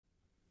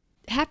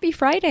Happy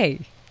Friday.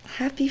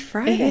 Happy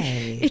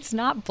Friday. It's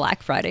not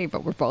Black Friday,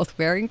 but we're both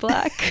wearing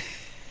black.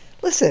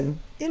 Listen,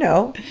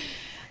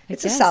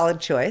 it's a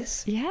solid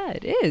choice. Yeah,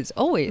 it is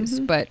always.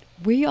 But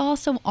we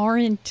also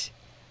aren't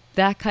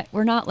that kind.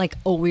 We're not like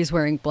always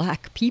wearing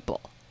black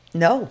people.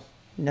 No,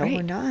 Right.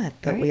 we're not.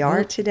 But Right. we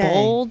are today.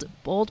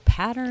 Bold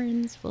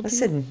patterns.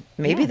 Listen,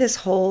 maybe this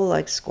whole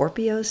like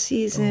Scorpio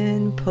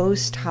season,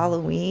 post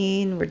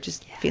Halloween, we're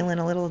just feeling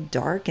a little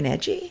dark and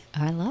edgy.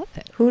 I love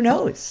it. Who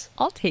knows?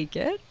 I'll take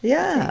it.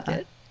 Yeah. I'll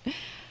take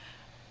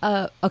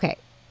it. Okay.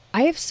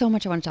 I have so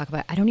much I want to talk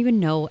about. I don't even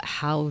know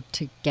how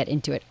to get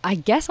into it. I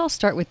guess I'll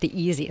start with the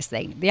easiest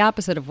thing, the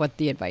opposite of what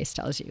the advice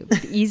tells you.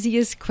 The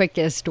easiest,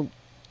 quickest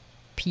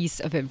piece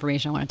of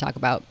information I want to talk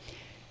about.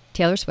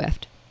 Taylor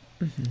Swift.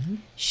 Mm-hmm.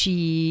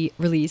 She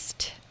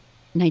released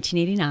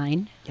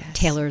 1989, Yes.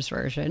 Taylor's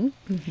version.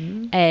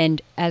 Mm-hmm.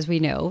 And as we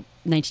know,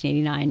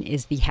 1989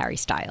 is the Harry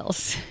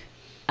Styles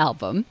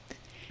album.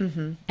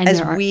 Mm-hmm. And As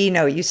there are- we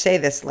know, you say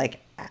this like,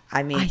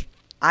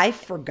 I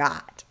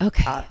forgot.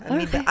 Okay.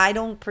 I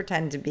don't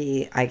pretend to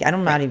be,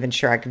 I'm not even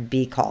sure I could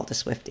be called a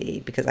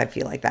Swiftie because I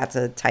feel like that's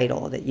a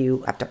title that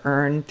you have to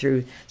earn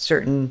through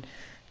certain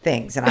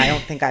things. And I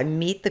don't think I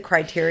meet the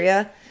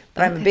criteria,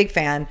 but I'm a big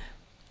fan.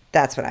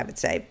 That's what I would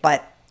say.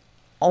 But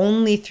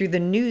only through the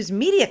news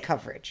media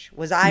coverage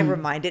was I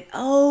reminded,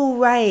 oh,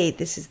 right,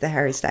 this is the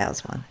Harry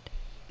Styles one.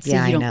 So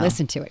you don't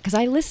listen to it. Because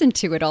I listen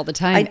to it all the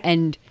time.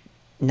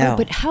 No.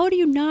 But how do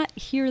you not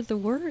hear the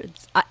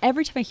words?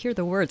 Every time I hear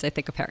the words, I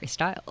think of Harry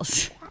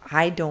Styles.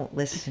 I don't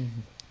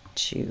listen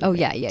to Oh,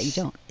 yeah, you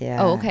don't.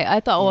 Yeah. Oh, okay. I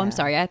thought, I'm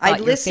sorry. I thought I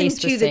your listened face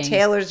to was the saying,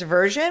 Taylor's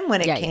version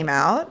when it Yeah, came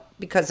out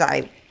because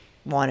I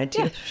wanted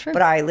to. Yeah, sure.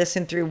 But I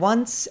listened through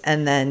once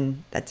and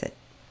then that's it.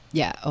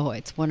 Yeah. Oh,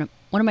 it's one of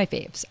my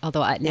faves.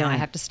 Although now I Yeah.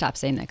 have to stop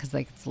saying that because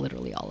it's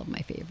literally all of my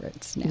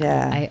favorites now.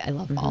 Yeah. I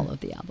love all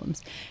of the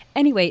albums.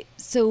 Anyway,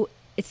 so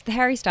it's the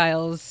Harry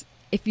Styles.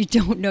 If you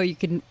don't know, you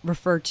can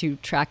refer to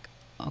track.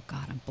 Oh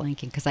God, I'm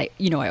blanking because I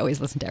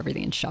always listen to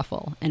everything in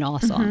shuffle and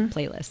also on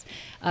playlists.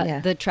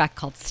 The track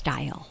called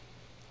Style,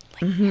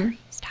 like Harry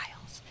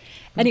Styles.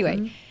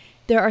 Anyway,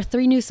 there are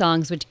 3 new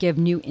songs which give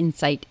new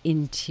insight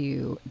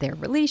into their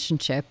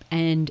relationship,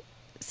 and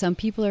some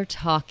people are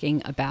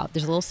talking about.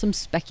 There's some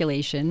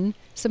speculation,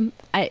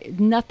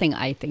 nothing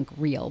I think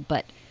real,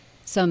 but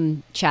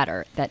some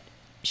chatter that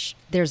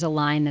there's a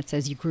line that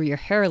says, "You grew your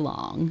hair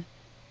long."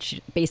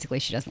 Basically,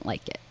 she doesn't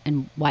like it.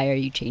 And why are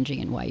you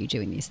changing and why are you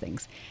doing these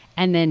things?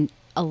 And then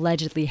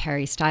allegedly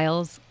Harry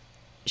Styles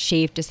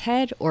shaved his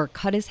head or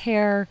cut his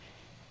hair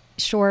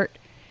short.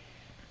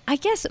 I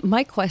guess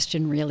my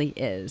question really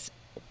is,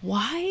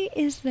 why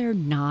is there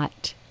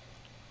not,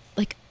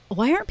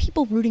 why aren't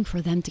people rooting for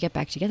them to get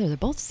back together? They're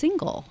both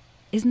single,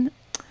 isn't it?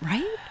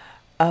 Right?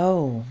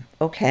 Oh,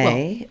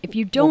 okay. Well, if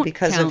you don't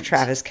because count, of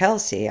Travis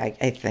Kelce,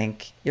 I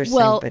think you're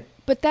well, saying,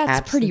 but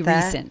that's pretty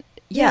that, recent.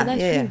 Yeah,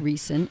 that's yeah. pretty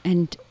recent.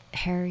 And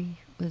Harry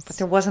was. But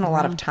there wasn't a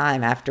lot of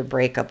time after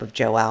breakup of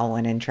Joe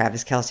Alwyn and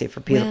Travis Kelce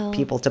for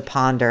people to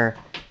ponder,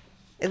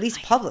 at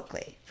least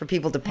publicly, for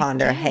people to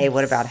ponder, hey,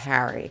 what about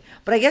Harry?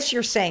 But I guess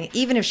you're saying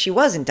even if she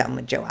wasn't done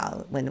with Joe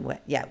Alwyn,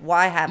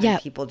 why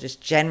haven't people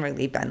just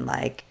generally been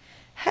like,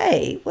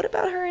 hey, what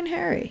about her and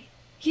Harry?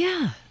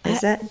 Yeah.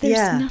 There's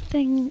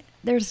nothing.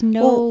 There's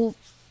no.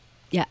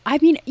 Yeah. I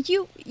mean,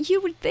 you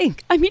would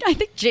think. I mean, I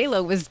think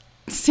J-Lo was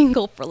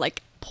single for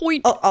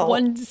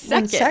 1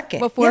 second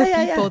before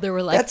people there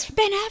were like,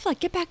 Ben Affleck,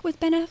 get back with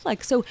Ben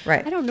Affleck. So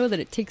I don't know that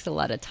it takes a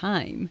lot of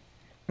time.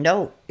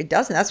 No, it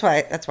doesn't. That's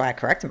why I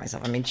corrected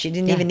myself. I mean, she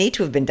didn't even need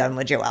to have been done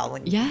with Joe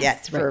Alwyn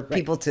yet for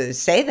people to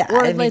say that.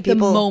 Or the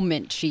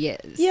moment she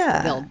is.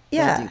 They'll do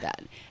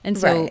that. And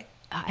so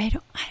I'm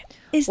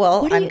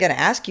going to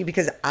ask you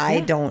because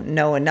I don't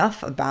know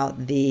enough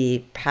about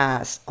the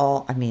past.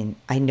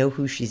 I know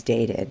who she's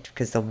dated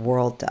because the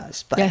world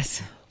does.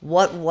 But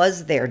what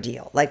was their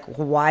deal?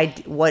 Why?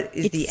 What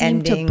is the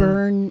ending? It seemed to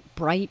burn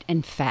bright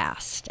and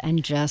fast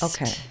and just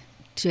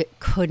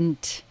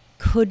couldn't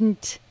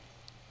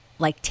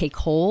take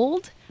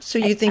hold. So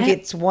you think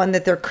it's one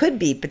that there could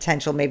be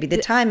potential? Maybe the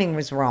timing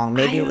was wrong.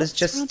 Maybe it was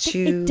just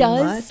too much. It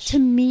does to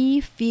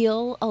me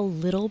feel a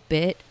little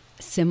bit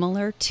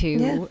similar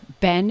to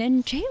Ben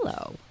and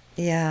J-Lo.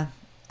 Yeah,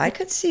 I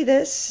could see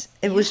this.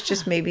 It was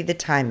just maybe the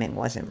timing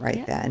wasn't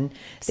right then.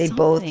 They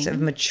both have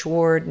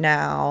matured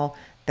now,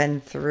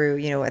 been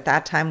through, at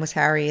that time was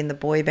Harry in the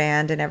boy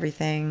band and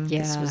everything.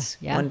 This was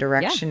One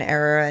Direction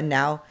era, and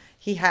now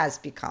he has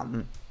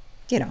become,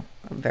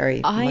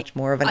 much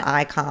more of an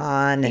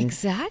icon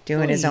and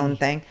doing his own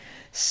thing.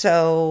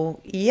 So,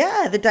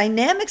 the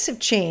dynamics have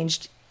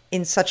changed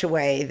in such a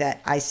way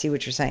that I see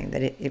what you're saying,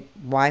 that it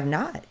why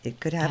not? It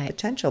could have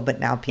potential, but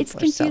now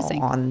people are so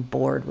on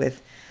board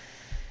with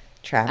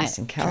Travis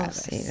and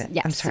Kelce.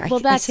 Yes. I'm sorry,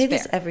 well, I say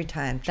this every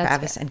time,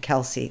 Travis and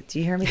Kelce. Do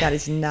you hear me? That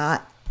is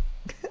not,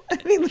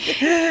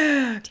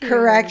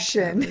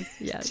 correction.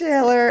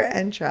 Taylor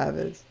and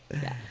Travis.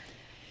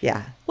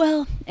 Yeah.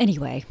 Well,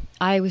 anyway,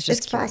 I was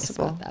just curious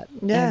about that.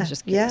 Yeah. I was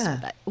just curious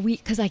about that.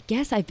 Because I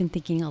guess I've been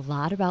thinking a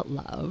lot about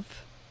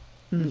love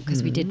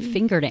because we did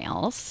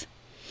fingernails.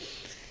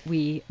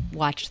 we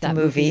watched that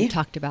movie,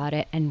 talked about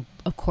it, and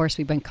of course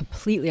we went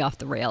completely off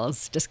the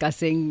rails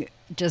discussing,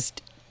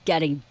 just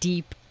getting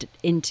deep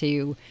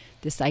into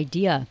this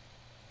idea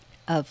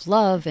of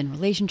love and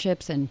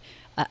relationships and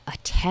a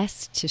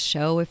test to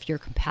show if you're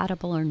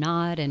compatible or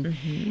not.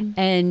 And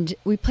and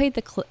we played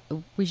the clip.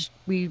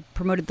 We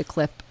promoted the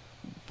clip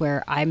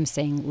where I'm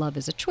saying love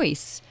is a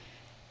choice,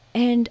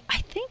 and I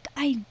think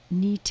I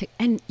need to.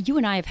 And you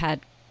and I have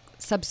had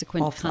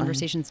subsequent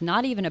conversations,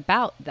 not even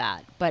about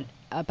that, but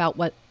about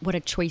what a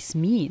choice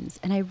means.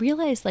 And I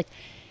realized, like,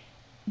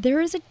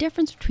 there is a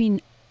difference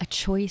between a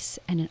choice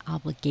and an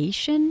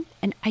obligation.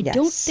 And I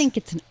don't think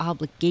it's an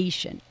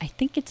obligation. I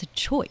think it's a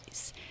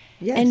choice.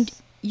 Yes. And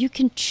you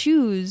can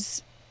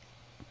choose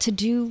to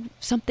do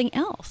something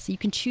else. You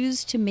can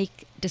choose to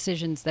make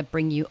decisions that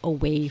bring you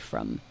away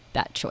from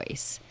that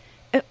choice.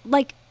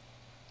 Like,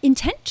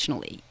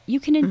 intentionally. You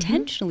can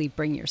intentionally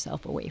bring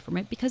yourself away from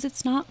it because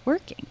it's not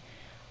working.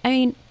 I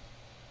mean,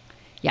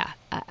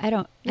 I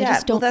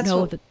just don't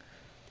know that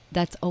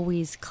that's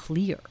always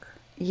clear.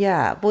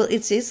 Yeah, well,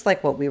 it's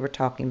like what we were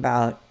talking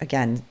about,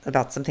 again,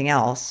 about something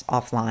else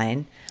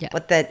offline,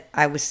 but that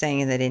I was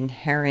saying that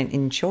inherent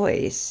in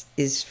choice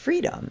is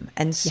freedom.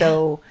 And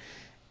so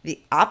the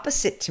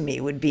opposite to me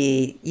would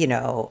be,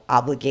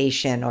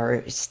 obligation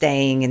or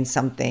staying in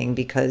something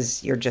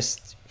because you're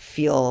just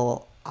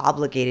feel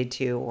obligated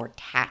to or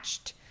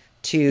attached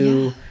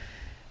to.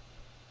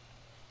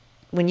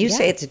 When you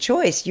say it's a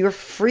choice, you're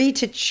free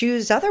to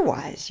choose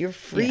otherwise. You're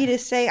free to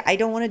say, I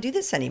don't want to do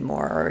this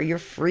anymore. Or you're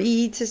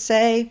free to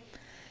say,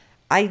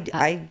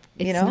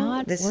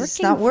 this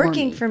is not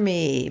working for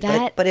me.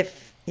 But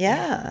if,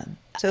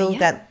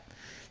 that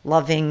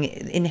loving,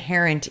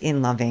 inherent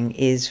in loving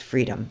is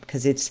freedom,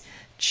 because it's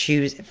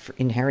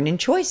inherent in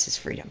choice is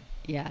freedom.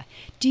 Yeah.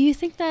 Do you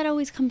think that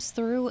always comes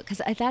through?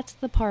 Because that's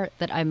the part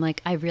that I'm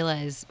like, I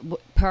realize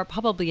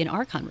probably in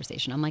our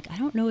conversation, I'm like, I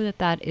don't know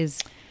that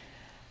is...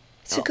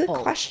 It's a good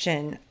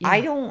question.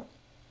 Yeah.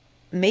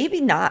 Maybe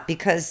not,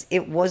 because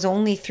it was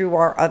only through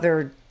our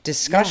other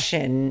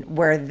discussion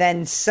where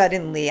then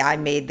suddenly I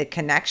made the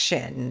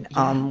connection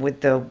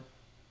with the,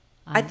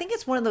 I think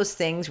it's one of those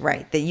things,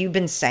 right, that you've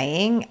been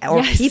saying,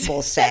 or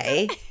people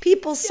say,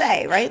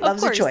 right?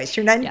 Love's a choice.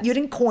 You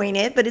didn't coin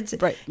it, but it's,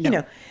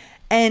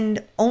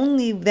 and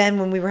only then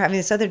when we were having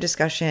this other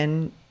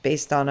discussion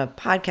based on a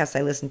podcast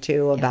I listened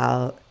to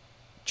about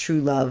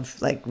true love,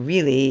 like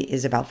really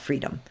is about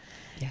freedom.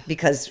 Yeah.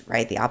 Because,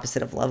 right, the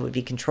opposite of love would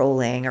be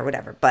controlling or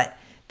whatever. But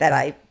that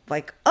I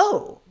like,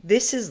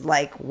 this is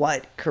like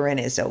what Corinne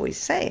is always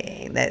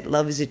saying, that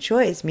love is a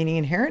choice, meaning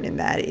inherent in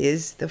that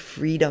is the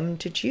freedom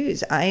to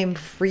choose. I am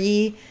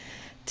free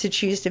to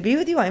choose to be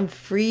with you. I'm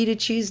free to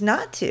choose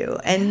not to.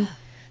 And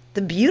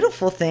the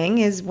beautiful thing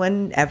is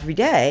when every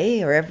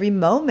day or every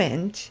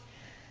moment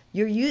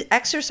you're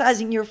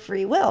exercising your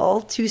free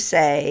will to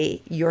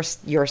say,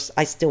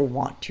 I still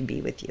want to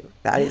be with you.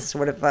 That is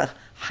sort of a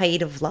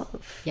height of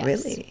love,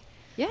 really.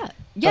 Yeah.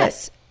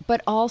 Yes.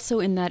 But also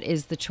in that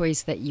is the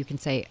choice that you can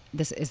say,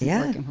 this isn't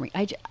working for me.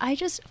 I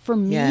just, for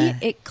me,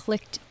 it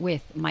clicked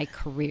with my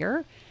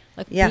career.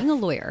 Like being a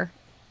lawyer,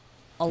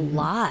 a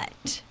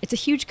lot. It's a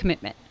huge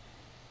commitment.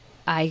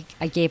 I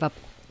gave up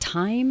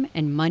time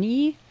and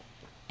money.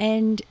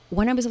 And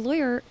when I was a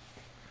lawyer,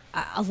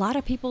 a lot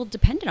of people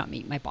depended on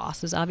me. My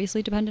bosses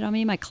obviously depended on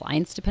me. My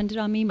clients depended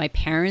on me. My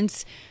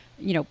parents,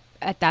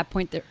 at that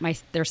point,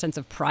 their sense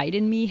of pride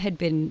in me had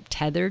been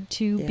tethered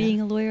to being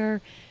a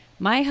lawyer.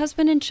 My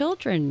husband and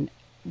children,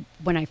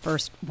 when I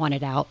first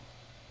wanted out,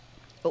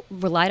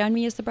 relied on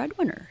me as the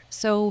breadwinner.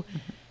 So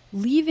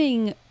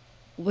leaving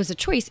was a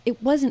choice.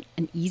 It wasn't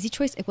an easy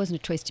choice. It wasn't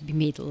a choice to be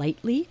made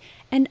lightly.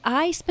 And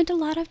I spent a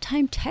lot of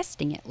time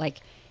testing it. Like,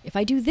 if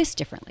I do this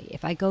differently,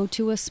 if I go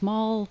to a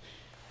small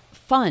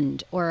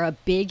fund or a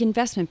big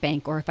investment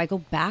bank, or if I go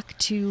back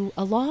to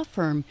a law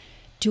firm,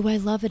 do I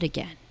love it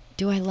again?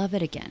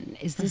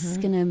 Is this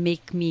going to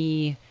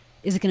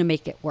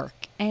make it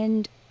work?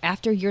 And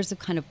after years of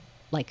kind of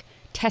like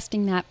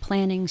testing that,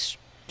 planning,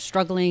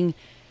 struggling,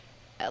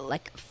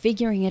 like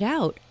figuring it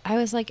out, I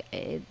was like,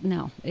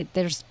 no,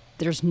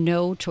 there's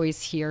no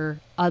choice here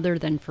other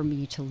than for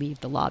me to leave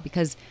the law,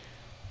 because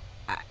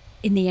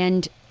in the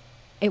end,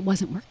 it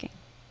wasn't working.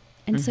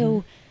 And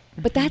so,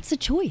 but that's a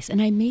choice.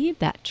 And I made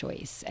that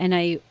choice. And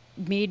I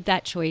made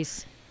that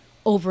choice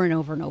over and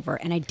over and over.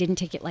 And I didn't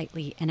take it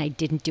lightly, and I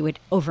didn't do it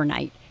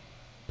overnight.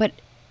 But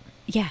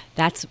yeah,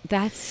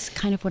 that's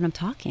kind of what I'm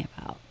talking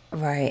about.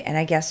 Right. And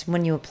I guess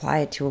when you apply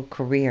it to a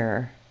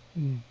career,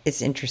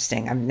 it's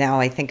interesting. Now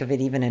I think of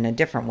it even in a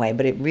different way,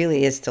 but it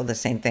really is still the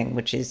same thing,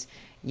 which is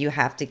you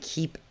have to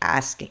keep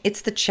asking.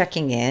 It's the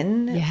checking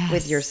in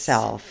with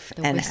yourself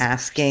and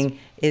asking,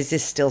 is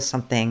this still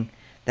something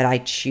that I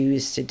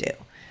choose to do?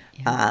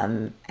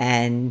 Yeah.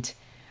 And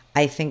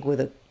I think with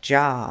a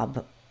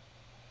job,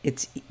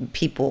 it's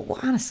people, well,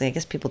 honestly, I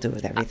guess people do it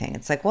with everything.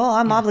 It's like, well,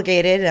 I'm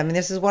obligated. I mean,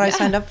 this is what I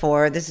signed up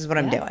for. This is what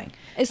I'm doing.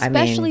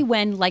 Especially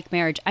when, like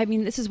marriage, I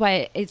mean, this is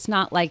why it's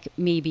not like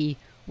maybe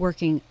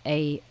working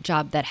a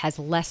job that has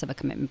less of a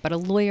commitment, but a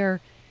lawyer,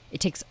 it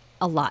takes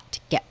a lot to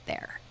get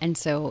there. And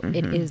so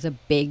it is a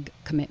big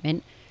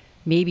commitment,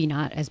 maybe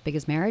not as big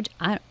as marriage.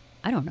 I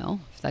don't know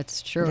if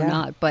that's true or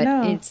not, but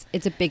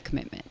it's a big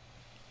commitment.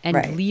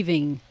 And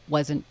leaving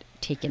wasn't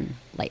taken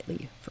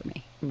lightly for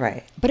me.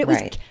 Right. But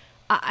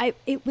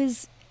it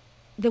was,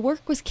 the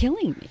work was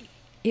killing me.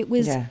 It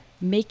was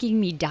making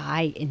me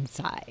die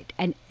inside.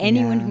 And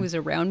anyone who was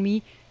around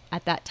me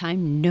at that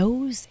time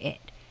knows it,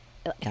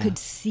 could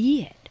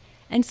see it.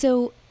 And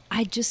so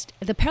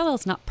the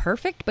parallel's not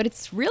perfect, but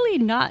it's really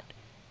not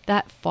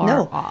that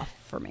far off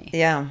for me.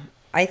 Yeah.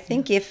 I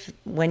think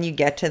when you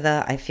get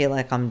to I feel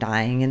like I'm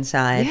dying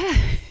inside.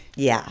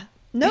 Yeah.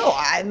 No,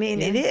 I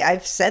mean, it is.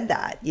 I've said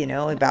that,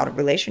 about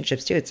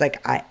relationships too. It's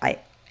like, I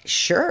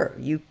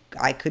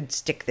could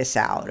stick this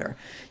out, or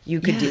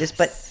you could do this,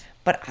 but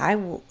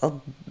a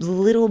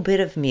little bit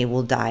of me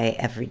will die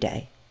every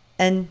day.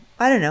 And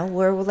I don't know,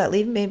 where will that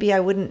leave? Maybe I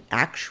wouldn't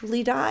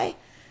actually die,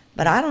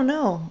 but I don't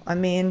know. I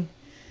mean,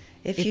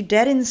 if you're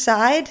dead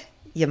inside,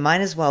 you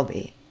might as well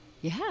be.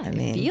 Yeah.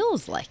 It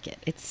feels like it.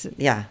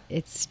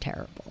 It's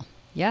terrible.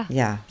 Yeah.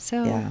 Yeah.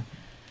 So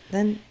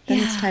then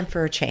it's time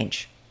for a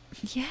change.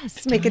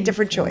 Yes. Make a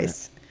different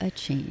choice. A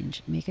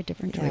change. Make a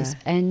different choice.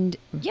 And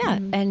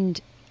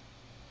and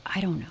I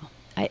don't know.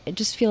 I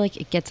just feel like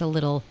it gets a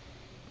little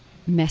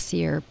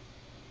messier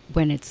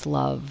when it's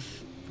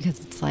love, because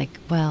it's like,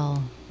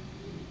 well,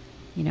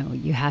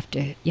 you have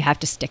to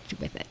stick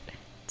with it.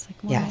 It's like,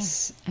 well,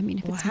 I mean,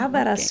 if it's how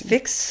about us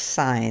fixed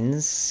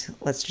signs?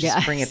 Let's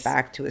just bring it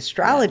back to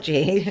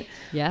astrology.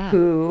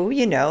 Who,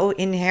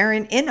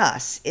 inherent in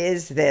us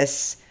is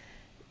this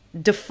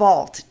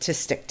default to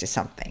stick to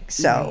something.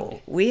 So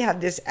we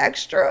have this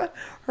extra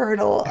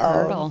hurdle.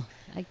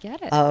 I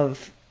get it.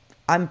 Of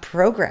I'm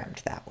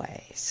programmed that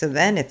way. So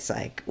then it's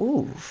like,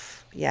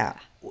 oof, yeah.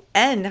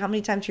 And how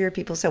many times do you hear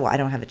people say, well, I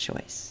don't have a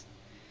choice?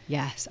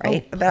 Yes.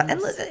 Right.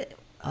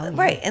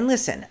 Right. And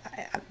listen,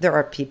 there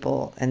are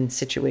people and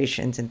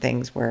situations and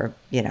things where,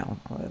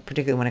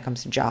 particularly when it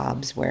comes to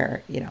jobs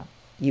where,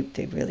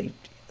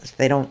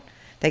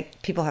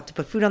 people have to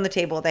put food on the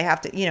table. They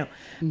have to,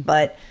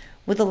 but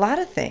with a lot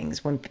of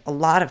things, a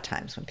lot of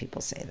times when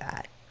people say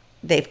that,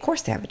 of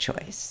course they have a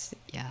choice.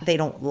 Yeah. They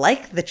don't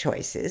like the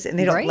choices, and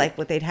they don't like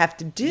what they'd have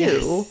to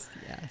do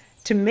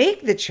to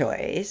make the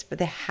choice, but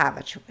they have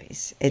a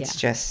choice. It's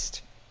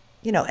just,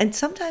 and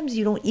sometimes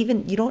you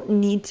don't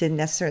need to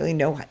necessarily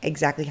know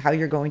exactly how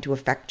you're going to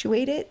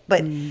effectuate it.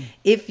 But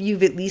if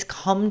you've at least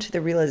come to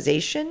the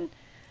realization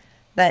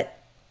that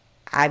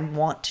I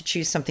want to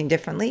choose something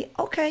differently,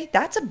 okay,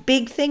 that's a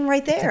big thing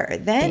right there.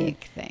 Big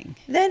thing.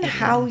 Then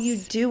how you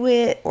do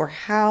it or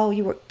how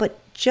you work, but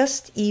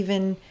just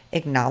even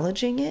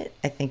acknowledging it,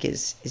 I think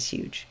is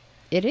huge.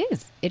 It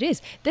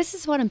is. This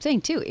is what I'm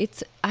saying too.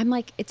 It's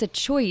a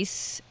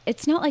choice.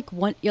 It's not like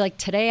you're like,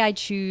 today I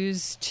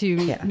choose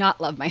to not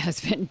love my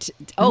husband.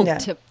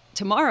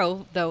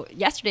 Tomorrow though,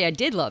 yesterday I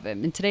did love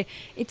him. And today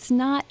it's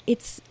not,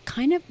 it's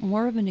kind of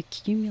more of an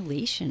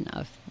accumulation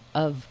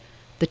of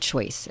the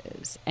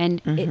choices.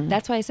 And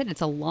that's why I said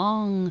it's a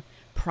long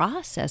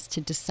process to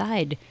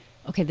decide,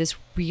 okay, this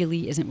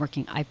really isn't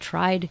working. I've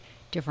tried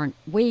different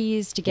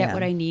ways to get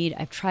what I need.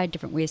 I've tried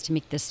different ways to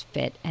make this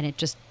fit, and it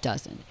just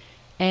doesn't.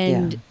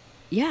 And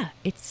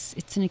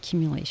it's an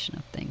accumulation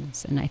of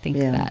things. And I think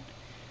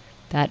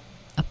that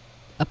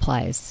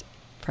applies,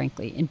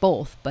 frankly, in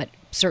both, but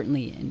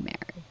certainly in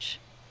marriage.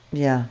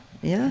 Yeah.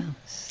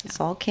 This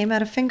all came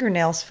out of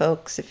fingernails,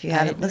 folks, if you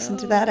haven't listened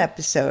to that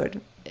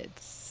episode.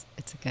 It's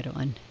a good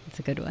one. It's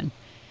a good one.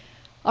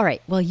 All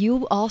right. Well,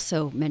 you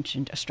also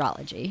mentioned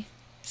astrology.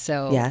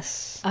 So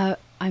yes,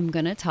 I'm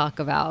going to talk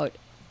about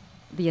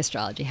the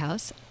astrology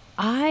house.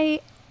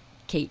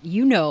 Kate,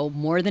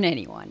 more than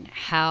anyone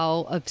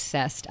how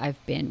obsessed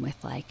I've been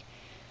with, like,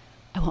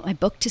 I want my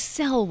book to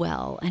sell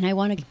well, and I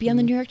want to be on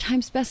the New York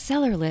Times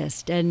bestseller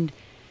list, and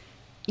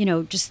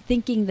just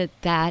thinking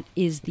that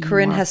is the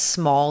Corinne has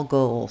small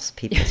goals,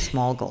 people.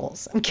 Small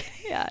goals. I'm kidding.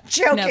 Yeah,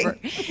 joking.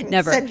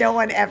 Never. Said no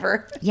one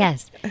ever.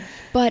 Yes,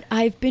 but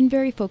I've been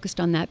very focused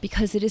on that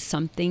because it is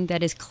something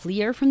that is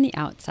clear from the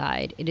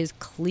outside. It is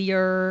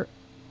clear,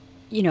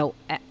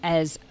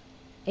 as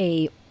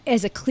a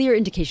clear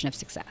indication of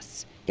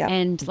success,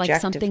 and like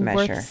something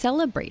measure. Worth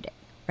celebrating.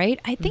 Right?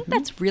 I think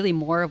that's really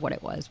more of what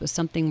it was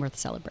something worth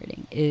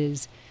celebrating.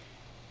 Is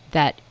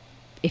that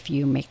if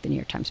you make the New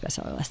York Times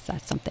bestseller list,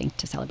 that's something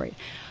to celebrate.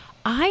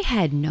 I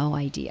had no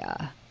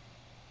idea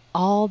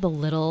all the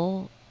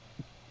little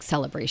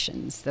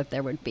celebrations that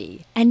there would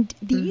be. And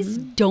these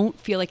don't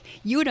feel like,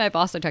 you and I have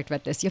also talked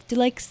about this. You have to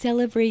like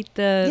celebrate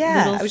the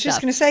little I was stuff.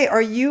 just going to say,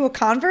 are you a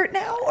convert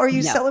now? Are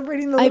you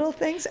celebrating the little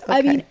things? Okay.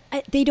 I mean,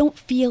 they don't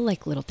feel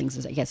like little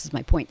things, I guess is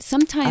my point.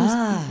 Sometimes,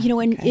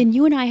 and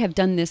you and I have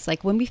done this,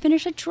 like when we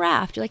finish a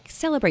draft, you're like,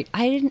 celebrate.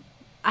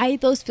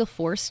 Those feel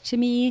forced to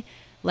me,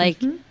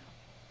 like,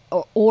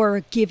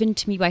 or given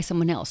to me by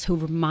someone else who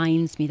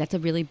reminds me that's a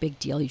really big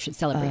deal. You should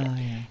celebrate it.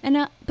 Yeah.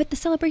 And but the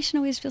celebration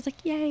always feels like,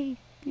 yay,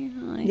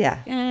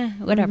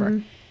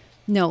 whatever.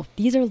 No,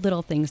 these are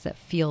little things that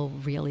feel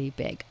really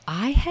big.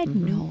 I had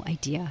no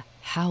idea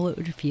how it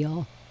would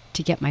feel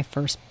to get my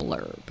first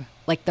blurb.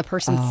 Like the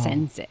person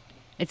sends it.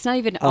 It's not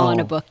even on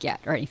a book yet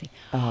or anything.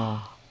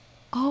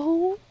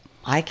 Oh.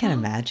 I can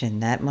imagine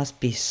that must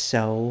be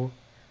so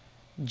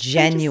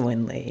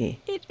genuinely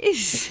it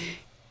is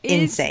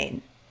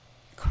insane.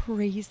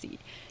 Crazy.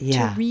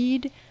 Yeah. To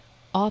read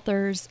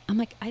authors. I'm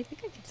like, I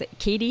think I could say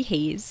Katie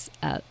Hayes,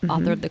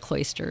 author of The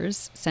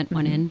Cloisters, sent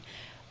one in.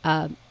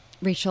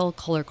 Rachel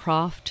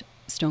Collercroft,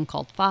 Stone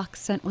Cold Fox,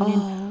 sent one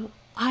in.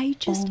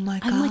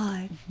 I'm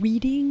like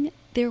reading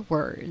their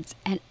words,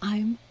 and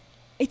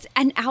it's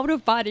an out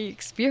of body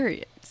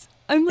experience.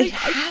 I'm like, it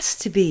has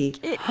to be.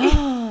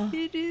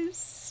 It is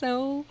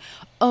so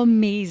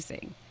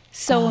amazing.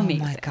 So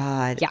amazing. Oh my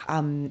God. Yeah.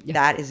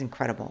 That is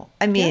incredible.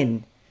 I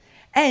mean,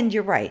 and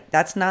you're right.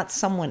 That's not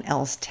someone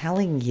else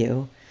telling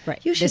you. Right.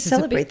 You should this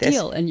celebrate is a big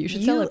deal, and you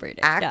should celebrate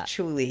it.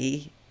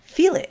 Actually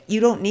feel it. You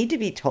don't need to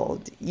be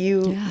told.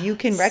 You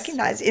can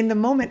recognize in the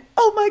moment,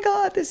 oh my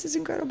God, this is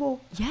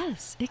incredible.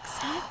 Yes,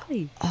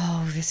 exactly.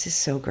 Oh, this is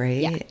so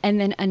great. Yeah. And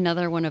then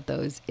another one of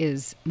those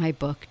is my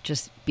book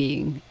just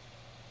being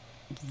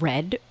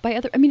read by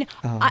other. I mean,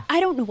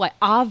 I don't know why.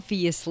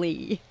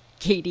 Obviously,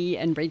 Katie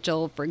and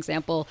Rachel, for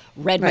example,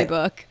 read my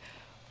book.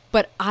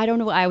 But I don't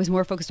know why I was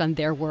more focused on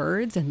their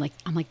words. And like,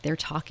 I'm like, they're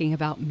talking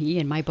about me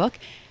and my book.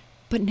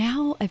 But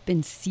now I've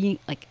been seeing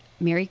like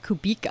Mary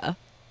Kubica.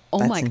 Oh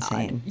That's my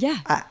insane.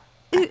 God.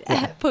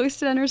 Yeah.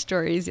 Posted on her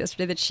stories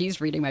yesterday that she's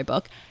reading my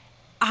book.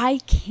 I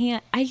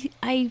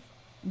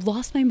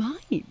lost my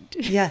mind.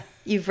 Yeah.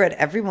 You've read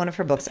every one of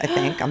her books, I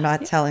think. I'm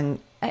not I'm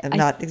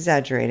not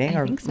exaggerating.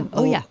 I think so.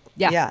 Oh, yeah.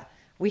 Yeah.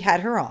 We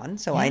had her on,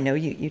 so I know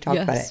you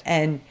talked about it.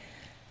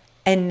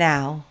 And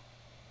now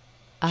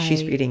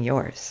she's reading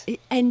yours.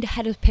 And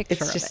had a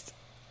picture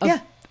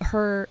of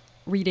her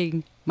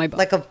reading my book.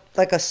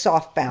 Like a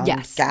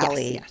softbound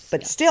galley.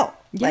 But still,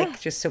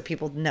 just so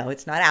people know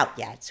it's not out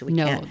yet. So we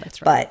can't.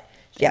 That's right. But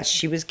yes,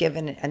 she was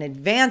given an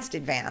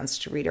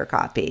advanced reader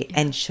copy. Yeah.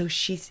 And so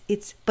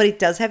but it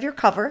does have your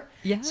cover.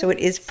 Yeah. So it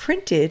is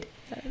printed.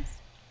 It does.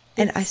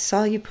 And I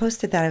saw you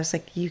posted that. I was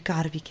like, you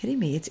got to be kidding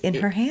me. It's in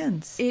her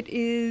hands. It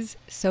is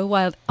so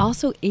wild.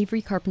 Also,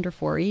 Avery Carpenter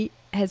Forey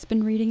has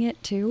been reading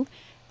it too.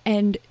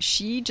 And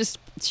she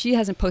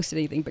hasn't posted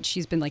anything, but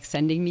she's been like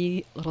sending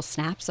me little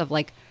snaps of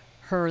like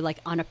her like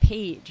on a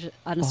page,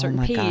 on a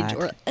certain page. God.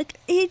 Or like,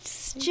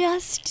 it's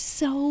just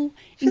so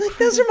incredible. Like,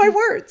 those are my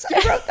words.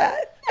 I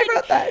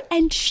wrote that.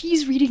 And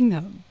she's reading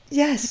them.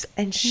 Yes.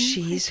 And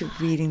she's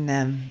reading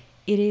them.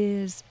 It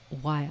is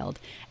wild.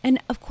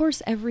 And of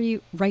course, every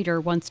writer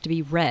wants to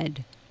be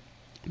read,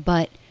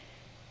 but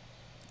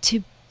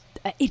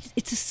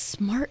it's a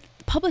smart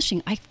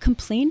publishing. I've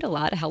complained a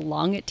lot how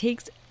long it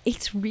takes.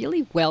 It's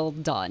really well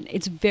done.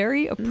 It's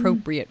very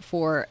appropriate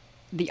for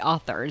the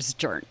author's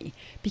journey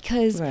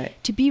because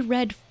to be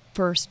read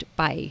first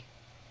by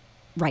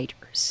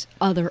writers,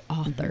 other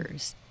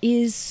authors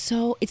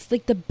it's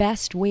like the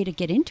best way to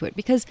get into it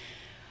because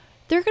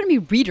there are going to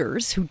be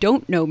readers who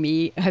don't know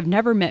me, have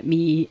never met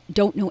me,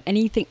 don't know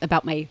anything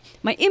about my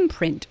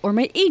imprint or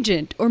my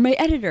agent or my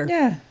editor.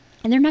 Yeah.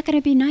 And they're not going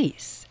to be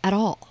nice at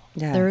all.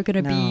 Yeah, they're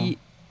going to be,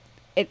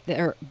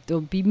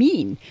 they'll be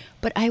mean.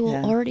 But I will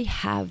already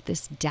have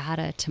this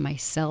data to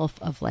myself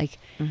of like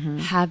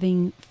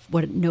having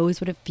what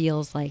it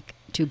feels like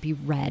to be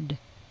read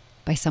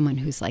by someone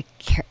who's like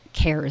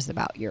cares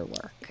about your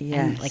work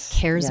and like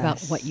cares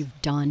about what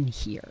you've done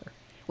here.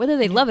 Whether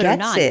they love it or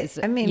not.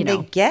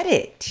 They get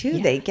it too.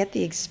 Yeah. They get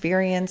the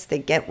experience. They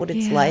get what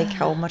it's like,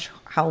 how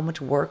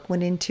much work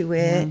went into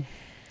it. Yeah.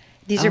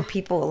 These are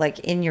people like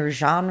in your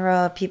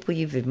genre, people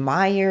you've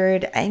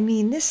admired. I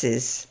mean,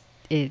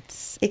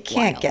 it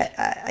can't wild. Get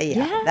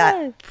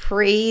that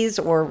praise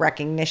or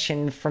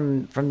recognition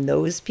from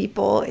those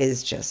people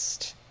is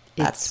just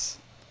that's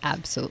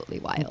absolutely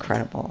wild.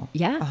 Incredible.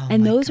 Yeah. Oh,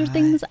 and those are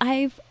things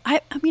I'm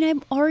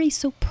already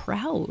so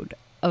proud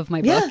of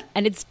my book,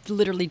 and it's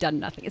literally done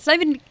nothing. It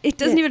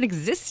doesn't even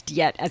exist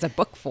yet as a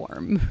book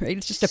form, right?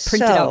 It's just a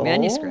printed out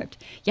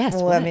manuscript. Yes.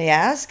 Well, let me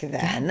ask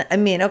then. I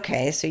mean,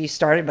 okay, so you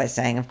started by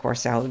saying, of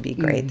course, that would be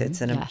great.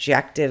 That's an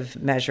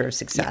objective measure of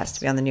success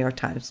to be on the New York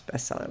Times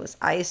bestseller list.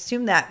 I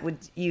assume that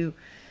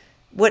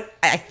what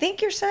I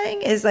think you're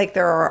saying is like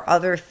there are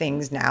other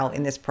things now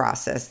in this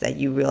process that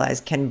you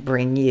realize can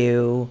bring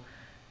you,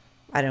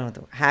 I don't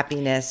know,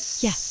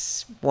 happiness.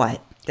 Yes.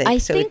 What?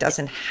 So it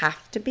doesn't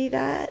have to be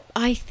that?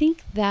 I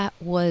think that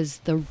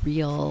was the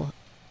real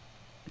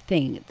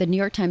thing. The New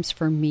York Times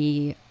for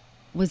me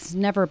was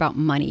never about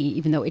money,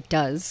 even though it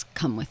does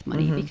come with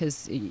money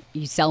because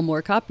you sell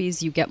more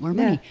copies, you get more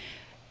money.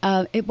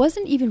 It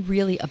wasn't even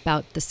really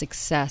about the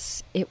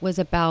success. It was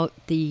about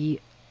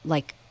the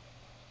like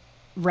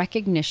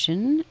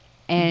recognition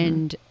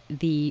and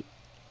the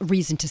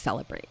reason to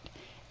celebrate.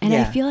 And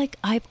I feel like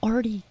I've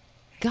already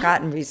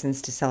gotten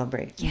reasons to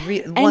celebrate.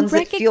 Yeah. Ones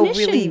that feel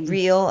really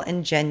real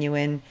and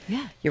genuine.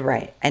 Yeah. You're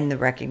right. And the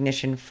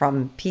recognition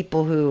from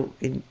people who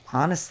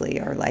honestly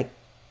are like,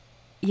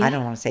 I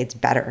don't want to say it's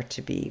better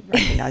to be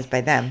recognized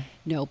by them.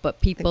 No, but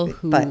people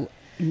who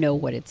know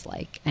what it's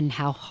like and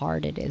how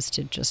hard it is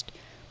to just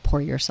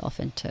pour yourself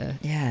into.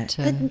 Yeah.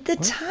 To the work.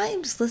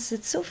 times, listen,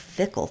 it's so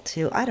fickle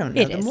too. I don't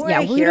know. It The is. more Yeah,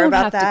 I we hear don't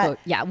about have that, to go.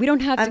 Yeah, we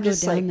don't have to I'm go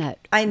just down like, that.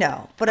 I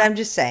know, but I'm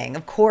just saying,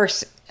 of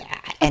course,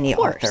 any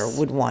author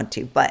would want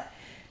to, but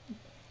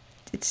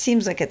it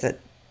seems like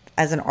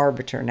as an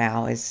arbiter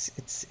now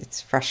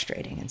it's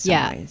frustrating in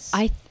some ways.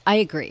 I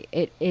agree.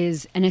 It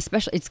is, and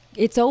especially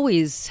it's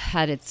always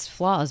had its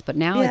flaws, but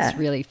now it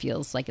really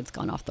feels like it's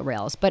gone off the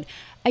rails. But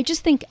I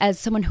just think, as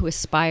someone who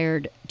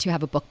aspired to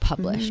have a book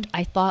published,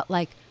 I thought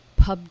like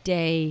Pub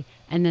Day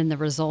and then the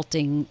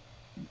resulting,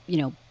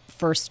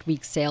 first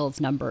week sales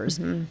numbers,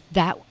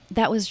 that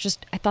was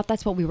just, I thought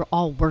that's what we were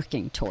all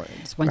working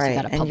towards once you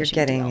got a publishing and you're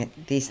getting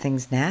deal. these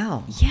things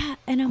now. Yeah,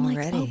 and I'm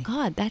already. like, oh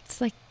God, that's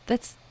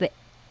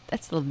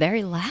the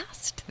very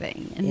last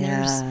thing,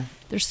 and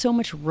there's so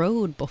much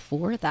road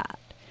before that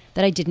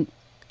I didn't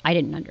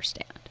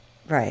understand.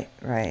 Right.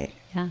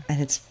 Yeah,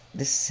 and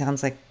this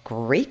sounds like a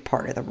great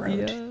part of the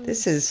road. It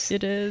is. It's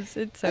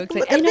so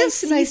exciting, and I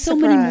see so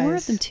many more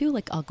of them too.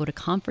 Like, I'll go to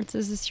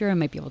conferences this year. I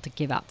might be able to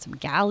give out some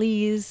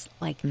galleys.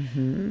 Like,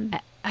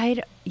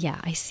 I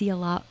see a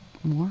lot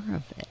more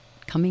of it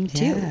coming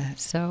too.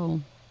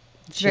 So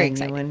it's very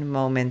exciting. Genuine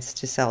moments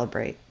to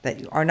celebrate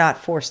that are not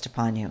forced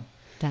upon you.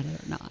 That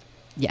are not.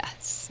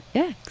 Yes.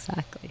 Yeah,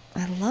 exactly.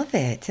 I love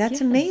it. That's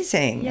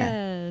amazing.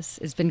 Yes.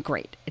 It's been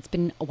great. It's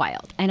been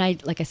wild.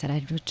 And like I said, I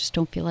just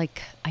don't feel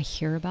like I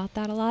hear about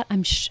that a lot.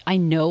 I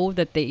know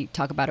that they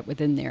talk about it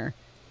within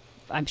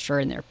I'm sure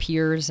in their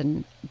peers,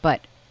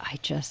 but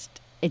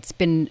it's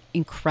been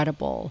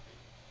incredible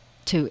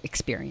to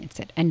experience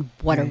it, and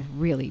what a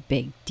really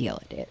big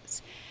deal it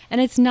is.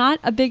 And it's not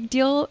a big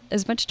deal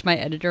as much to my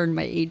editor and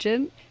my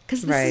agent,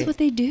 because this is what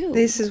they do.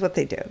 This is what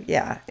they do.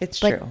 Yeah, it's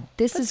true.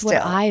 This is what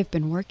I've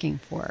been working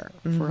for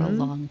a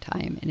long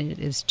time. And it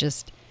is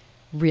just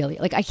really,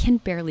 like, I can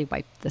barely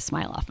wipe the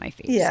smile off my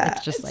face. Yeah,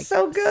 it's just like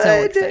so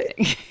good. So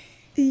exciting.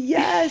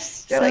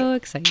 Yes. So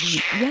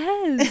exciting.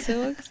 Yes,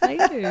 so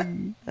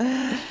exciting.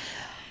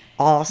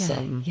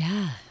 Awesome.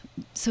 Yeah.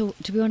 So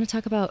do we want to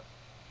talk about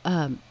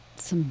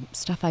some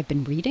stuff I've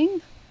been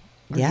reading?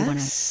 Or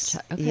yes.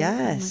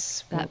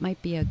 Yes. That might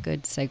be a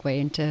good segue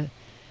into...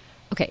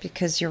 Okay.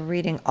 Because you're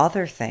reading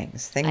other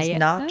things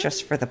not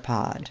just for the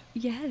pod.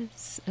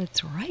 Yes,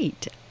 that's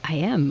right. I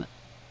am.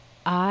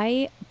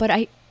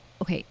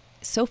 Okay,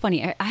 so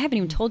funny. I haven't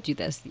even told you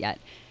this yet.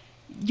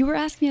 You were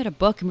asking me about a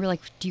book, and we were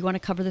like, do you want to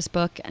cover this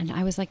book? And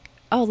I was like,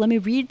 oh, let me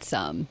read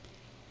some.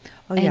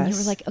 Oh, and you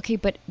were like, okay,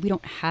 but we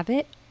don't have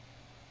it.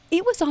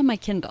 It was on my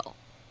Kindle.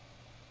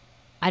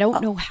 I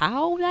don't know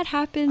how that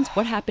happens.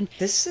 What happened?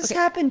 This has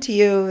happened to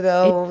you,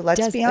 though.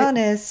 Let's be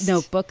honest. No,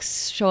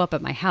 books show up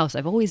at my house.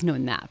 I've always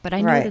known that, but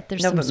I know that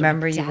there's some. No, but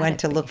remember, you went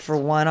to look for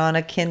one on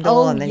a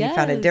Kindle, and then you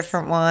found a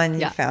different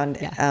one. You found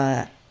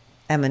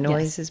Emma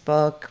Noyes'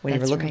 book when you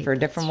were looking for a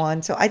different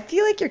one. So I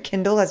feel like your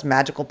Kindle has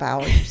magical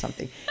powers or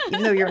something,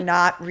 even though you're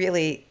not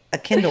really a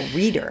Kindle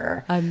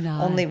reader. I'm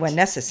not. Only when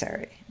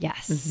necessary.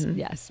 Yes,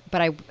 yes.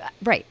 But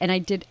and I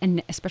did,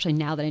 and especially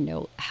now that I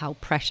know how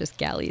precious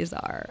galleys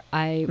are,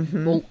 I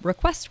won't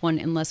request one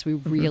unless we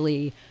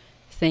really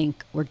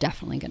think we're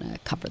definitely going to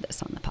cover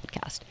this on the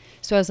podcast.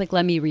 So I was like,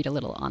 let me read a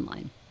little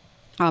online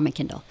on my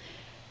Kindle.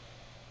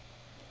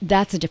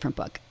 That's a different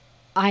book.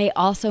 I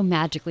also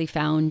magically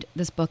found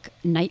this book,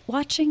 Night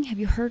Watching. Have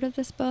you heard of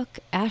this book?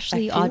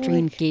 Ashley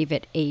Audrine gave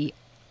it a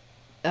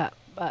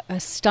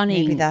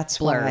stunning Maybe that's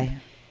blurb.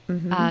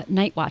 Why.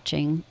 Night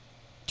Watching,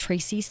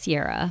 Tracy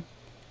Sierra.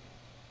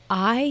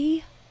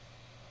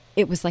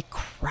 It was like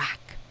crack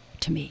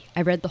to me.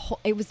 I read the whole,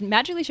 it was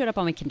magically showed up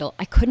on my Kindle.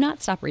 I could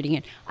not stop reading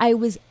it. I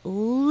was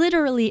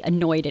literally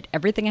annoyed at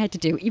everything I had to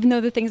do, even though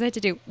the things I had to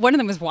do, one of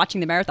them was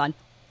watching the marathon.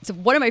 It's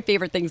one of my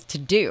favorite things to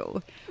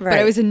do. Right. But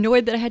I was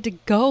annoyed that I had to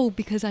go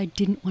because I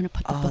didn't want to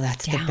put the book down. Oh,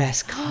 that's the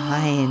best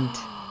kind.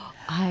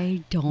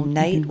 I don't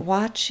Night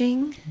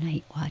Watching?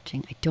 Night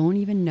Watching. I don't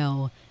even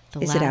know.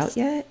 Is it out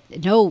yet?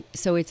 No.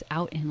 So it's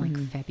out in like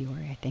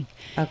February, I think.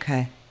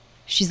 Okay.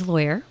 She's a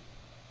lawyer.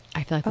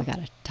 I feel like we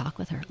got to talk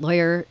with her.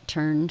 Lawyer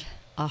turned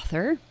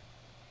author.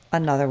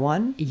 Another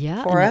one.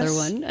 Yeah, for another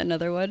us. one.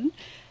 Another one.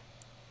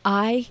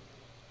 I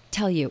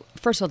tell you,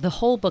 first of all, the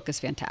whole book is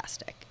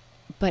fantastic.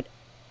 But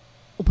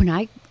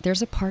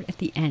there's a part at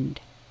the end,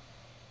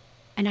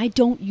 and I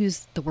don't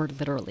use the word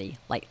literally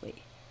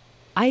lightly.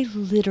 I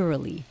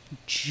literally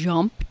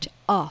jumped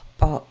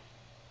up,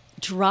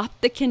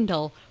 dropped the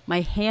Kindle, my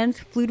hands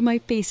flew to my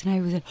face, and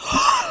I was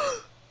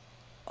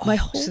my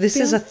whole. So this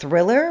is a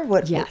thriller?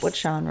 What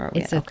genre are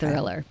we It's a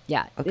thriller.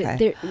 Yeah.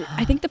 Okay.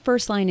 I think the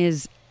first line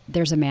is,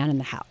 "There's a man in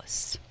the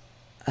house."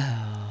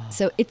 Oh.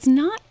 So it's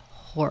not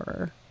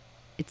horror.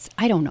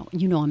 I don't know.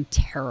 You know, I'm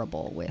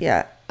terrible with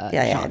No,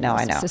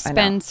 I know.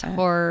 Suspense,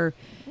 horror,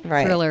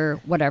 thriller,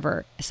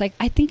 whatever. It's like,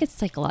 I think it's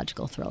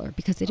psychological thriller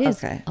because it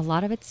is. Okay. A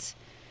lot of it's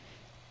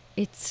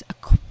a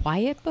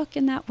quiet book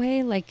in that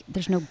way. Like,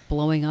 there's no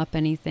blowing up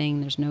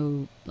anything. There's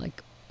no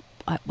like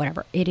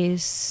whatever. It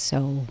is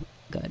so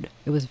good.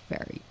 It was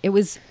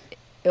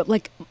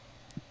like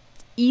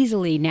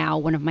easily now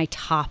one of my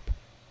top,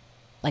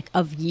 like,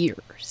 of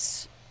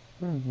years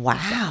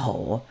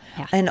Wow.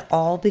 Yeah. And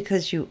all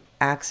because you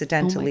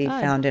accidentally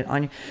found it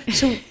on your...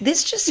 So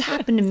this just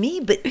happened to me,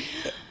 but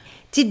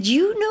did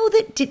you know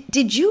that...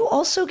 Did you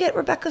also get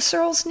Rebecca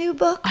Searle's new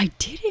book? I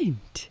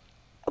didn't.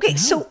 Okay,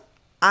 so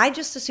I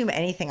just assume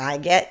anything I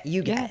get,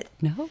 you get.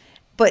 No.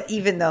 But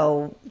even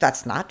though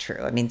that's not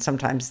true, I mean,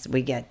 sometimes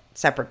we get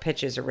separate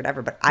pitches or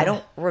whatever, but I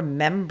don't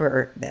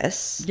remember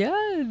this.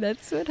 Yeah,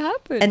 that's what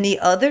happened. And the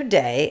other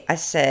day I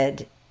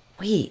said,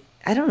 wait,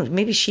 I don't know,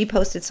 maybe she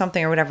posted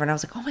something or whatever. And I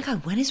was like, oh my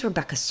God, when is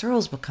Rebecca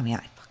Searle's book coming out?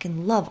 I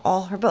fucking love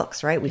all her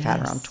books, right? We've had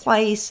her on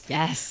twice.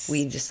 Yes.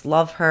 We just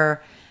love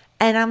her.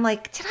 And I'm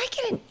like, did I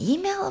get an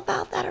email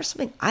about that or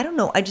something? I don't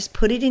know. I just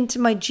put it into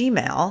my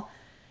Gmail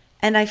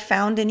and I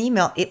found an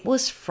email. It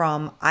was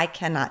from, I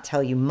cannot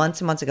tell you,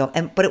 months and months ago.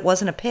 But it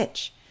wasn't a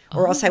pitch,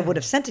 or else I would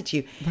have sent it to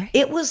you. Right.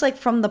 It was like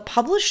from the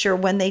publisher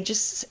when they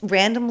just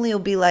randomly will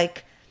be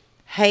like,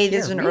 hey,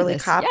 there's an early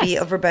copy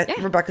of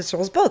Rebecca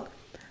Searle's book.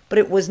 But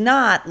it was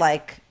not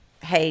like,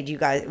 hey, do you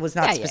guys, it was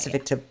not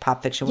specific to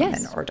Pop Fiction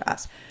Women or to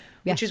us.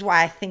 Which is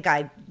why I think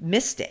I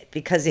missed it,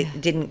 because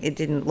it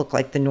didn't look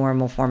like the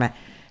normal format.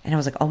 And I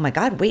was like, oh my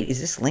God, wait,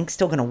 is this link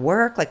still going to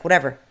work? Like,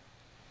 whatever.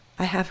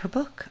 I have her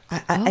book.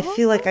 I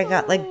feel like I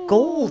got like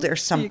gold or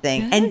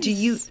something. Yes. And do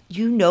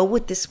you know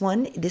what this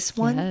one is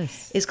called?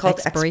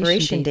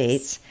 Expiration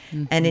Dates.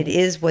 Mm-hmm. And it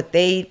is what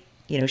they,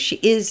 she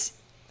is,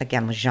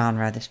 again, with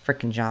genre, this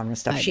freaking genre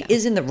stuff. She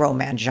is in the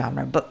romance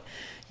genre, but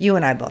you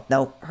and I both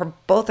know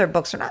both her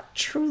books are not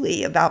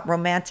truly about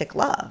romantic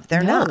love.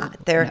 They're not.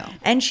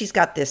 And she's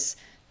got the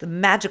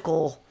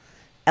magical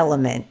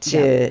element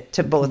to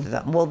both of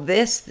them. Well,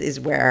 this is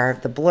where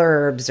the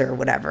blurbs or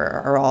whatever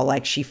are all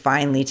like, she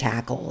finally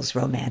tackles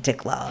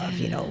romantic love,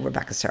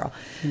 Rebecca Searle.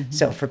 Mm-hmm.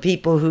 So for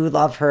people who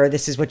love her,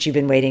 this is what you've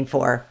been waiting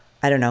for.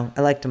 I don't know.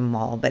 I liked them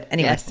all, but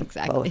anyway, yes,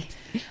 exactly.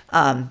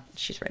 Both.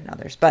 She's written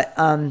others, but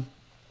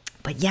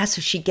yeah.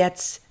 So she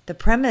gets, the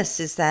premise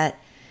is that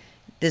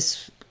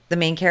the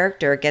main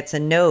character gets a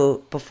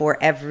note before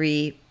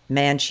every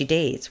man she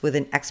dates with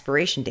an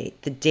expiration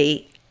date, the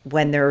date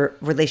when their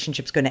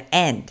relationship's going to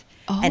end.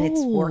 And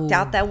it's worked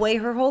out that way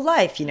her whole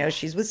life.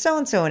 She's with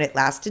so-and-so and it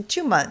lasted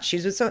 2 months.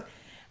 She's with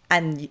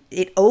and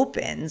it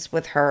opens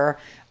with her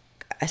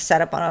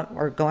set up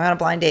or going on a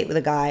blind date with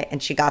a guy,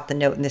 and she got the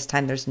note, and this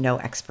time there's no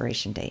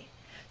expiration date.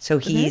 So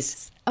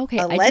he's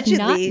allegedly I did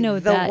not know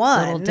the that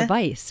one. Little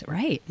device,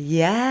 right?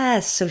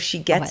 Yes. So she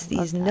gets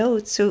these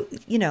notes. So,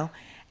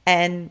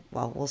 and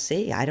well, we'll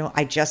see.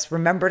 I just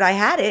remembered I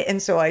had it.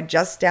 And so I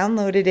just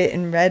downloaded it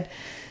and read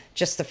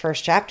just the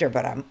first chapter,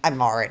 but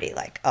I'm already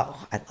like,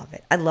 oh, I love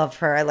it. I love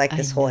her. I like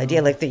this whole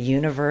idea. Like the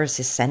universe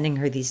is sending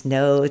her these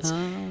notes.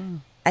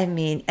 I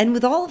mean, and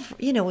with all of,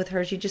 with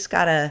hers, you just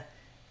gotta,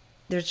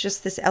 there's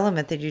just this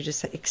element that you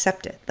just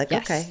accept it. Like,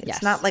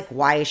 it's not like,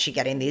 why is she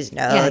getting these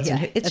notes?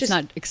 Yeah. It's just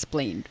not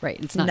explained, right?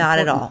 It's not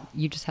at important. all.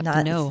 You just have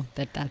to know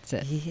that that's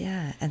it.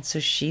 Yeah. And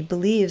so she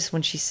believes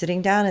when she's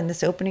sitting down in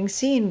this opening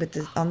scene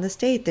on this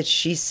date that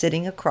she's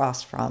sitting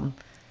across from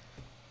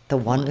the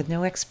one with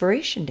no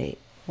expiration date.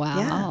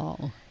 Wow.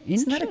 Yeah.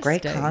 Isn't that a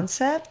great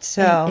concept?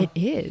 So it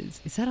is.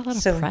 Is that a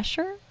lot of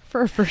pressure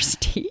for a first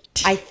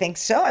date? I think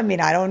so. I mean,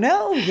 I don't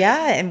know.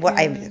 Yeah. And what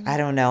I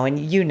don't know.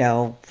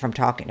 And from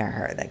talking to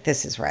her, like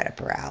this is right up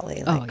her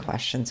alley, like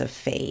questions of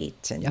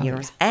fate and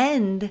universe.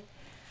 And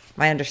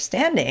my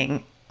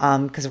understanding,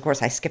 because of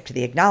course I skipped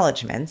the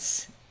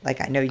acknowledgments, like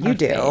I know you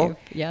do,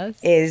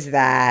 is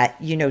that,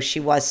 she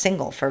was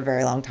single for a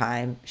very long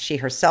time. She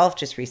herself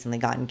just recently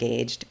got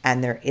engaged.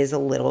 And there is a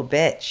little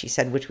bit, she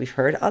said, which we've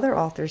heard other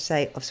authors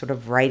say, of sort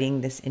of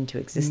writing this into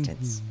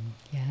existence.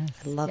 Mm-hmm. Yes.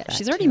 I love that.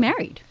 She's already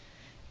married.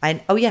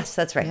 Oh, yes,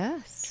 that's right.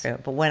 Yes. True.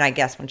 But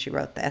when she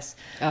wrote this,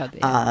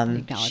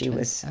 the she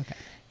was,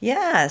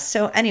 yeah.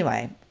 So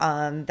anyway,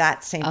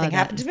 that same thing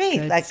happened to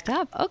me. Like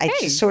I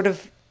just sort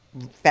of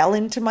fell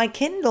into my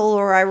Kindle,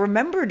 or I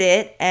remembered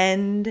it,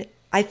 and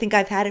I think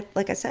I've had it,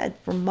 like I said,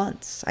 for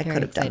months. I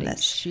could have done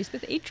this. She's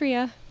with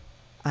Atria.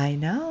 I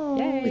know.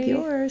 Yay. With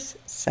yours.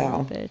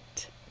 So I'm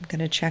going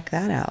to check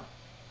that out.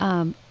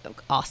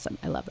 Awesome.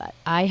 I love that.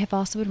 I have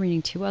also been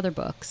reading 2 other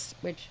books,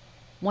 which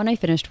one I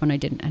finished, one I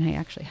didn't. And I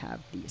actually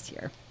have these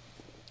here.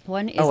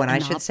 One is I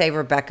should say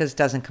Rebecca's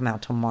doesn't come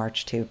out till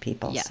March too,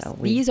 people. Yes, so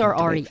these are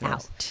already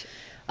out.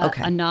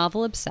 A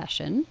Novel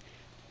Obsession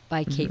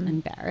by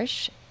Caitlin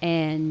Barish.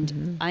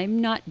 And I'm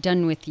Not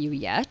Done With You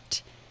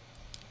Yet.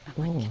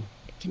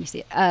 Can you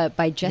see it?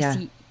 By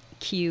Jessie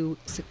Q.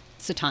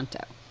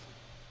 Sutanto.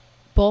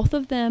 Both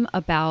of them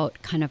about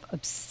kind of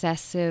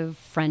obsessive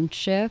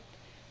friendship.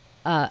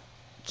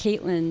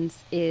 Caitlin's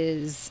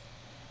is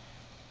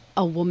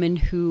a woman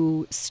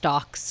who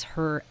stalks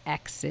her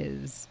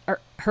ex's, or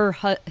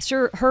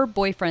her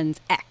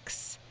boyfriend's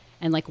ex,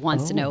 and like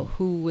wants to know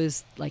who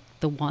was like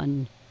the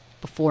one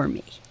before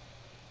me.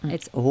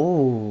 It's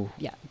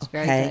it's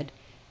very good.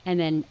 And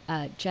then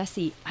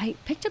Jessie, I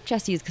picked up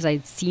Jessie's because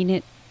I'd seen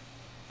it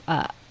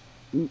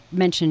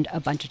mentioned a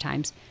bunch of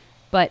times,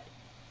 but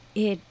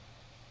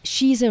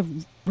she's a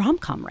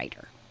rom-com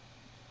writer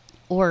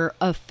or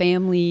a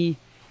family.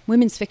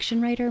 women's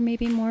fiction writer,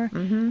 maybe more.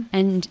 Mm-hmm.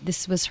 And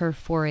this was her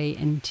foray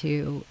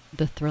into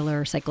the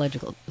thriller,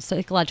 psychological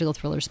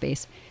thriller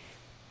space.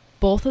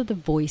 Both of the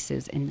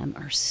voices in them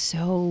are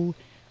so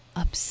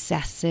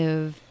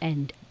obsessive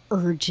and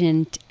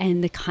urgent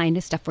and the kind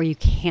of stuff where you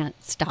can't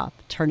stop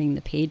turning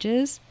the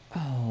pages.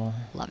 Oh.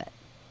 Love it.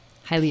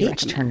 Highly page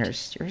recommend.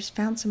 Turners. Yours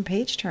found some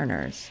page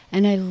turners.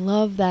 And I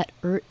love that.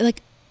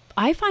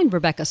 I find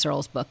Rebecca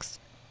Searle's books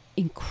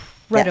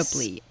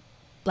incredibly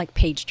like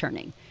page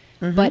turning.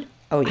 Mm-hmm. But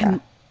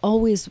I'm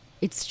always,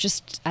 it's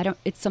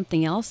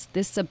something else.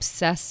 This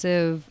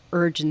obsessive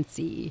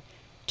urgency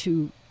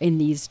in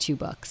these two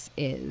books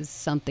is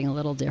something a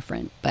little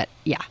different. But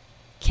yeah,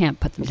 can't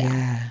put them down.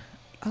 Yeah.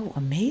 Oh,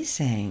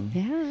 amazing.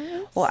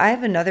 Yeah. Well, I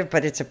have another,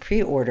 but it's a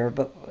pre-order.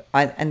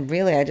 And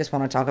really, I just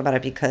want to talk about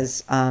it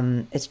because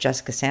it's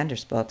Jessica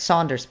Saunders' book.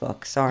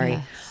 Sorry.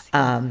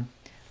 Yes.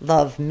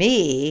 Love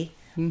Me,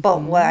 mm-hmm.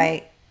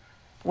 but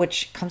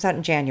which comes out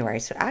in January.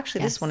 So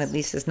actually, this one at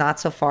least is not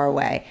so far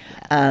away.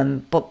 Yeah.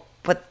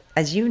 But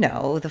as you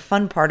know, the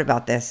fun part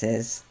about this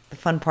is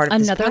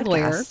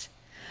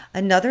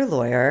another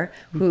lawyer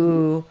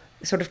who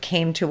sort of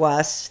came to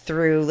us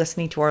through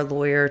listening to our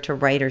Lawyer to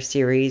Writer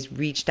series,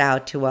 reached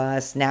out to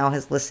us, now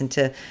has listened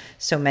to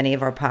so many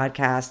of our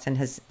podcasts and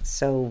has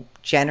so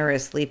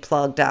generously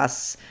plugged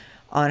us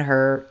on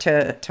her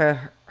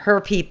to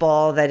her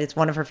people that it's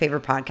one of her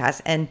favorite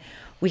podcasts. And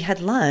we had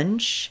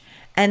lunch,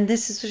 and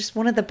this is just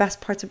one of the best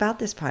parts about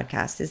this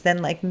podcast is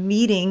then like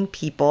meeting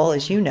people,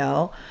 as you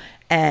know,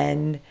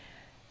 and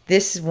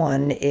this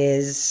one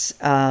is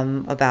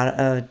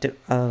about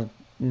a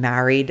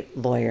married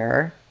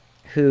lawyer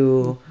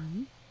who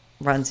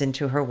runs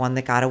into her one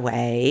that got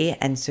away.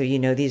 And so,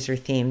 these are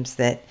themes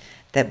that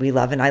we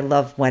love. And I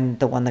love when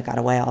the one that got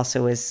away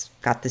also has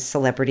got this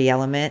celebrity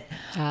element.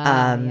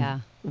 Yeah.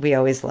 We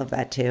always love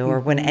that too, or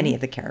when any of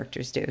the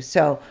characters do.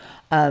 So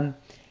I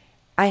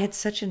had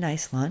such a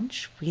nice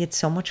lunch. We had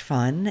so much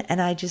fun.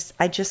 And I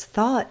just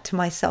thought to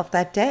myself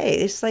that day,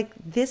 it's like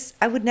this,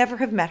 I would never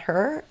have met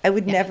her. I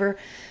would never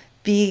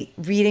be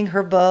reading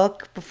her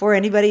book before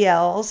anybody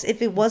else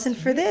if it wasn't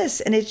for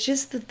this. And it's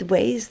just the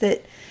ways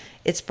that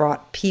it's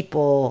brought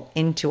people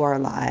into our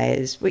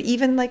lives,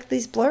 even like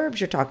these blurbs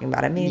you're talking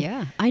about. I mean,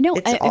 yeah, I know.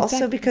 It's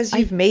also because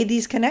you've made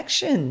these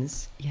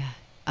connections. Yeah.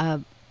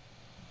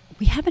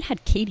 We haven't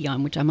had Katie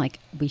on, which I'm like,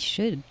 we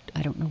should.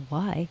 I don't know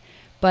why.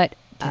 But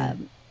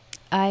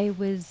I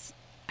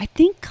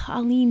think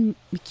Colleen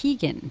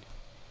McKeegan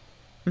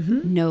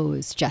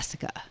knows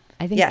Jessica.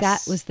 I think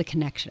that was the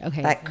connection.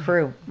 Okay. That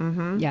crew.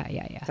 Mm-hmm.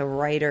 Yeah. The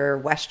writer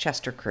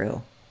Westchester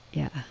crew.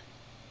 Yeah.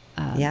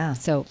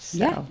 So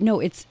no,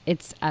 it's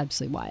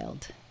absolutely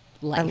wild.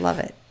 Life. I love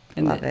it.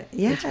 Love it.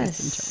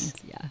 Yes.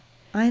 Yeah.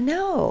 I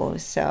know.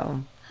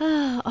 So.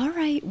 All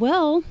right.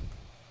 Well,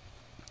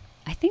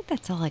 I think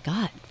that's all I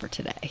got for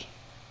today.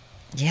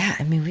 Yeah.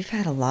 I mean, we've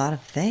had a lot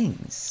of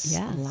things.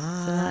 Yeah. A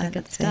lot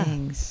of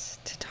things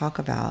to talk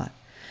about.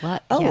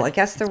 What? Oh, yeah, I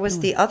guess there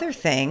was the other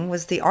thing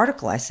was the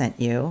article I sent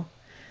you.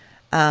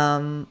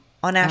 On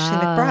Ashley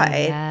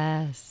McBryde.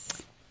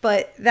 Yes.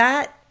 But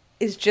that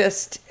is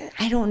just,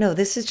 I don't know.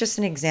 This is just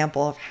an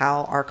example of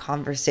how our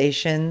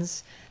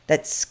conversations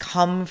that's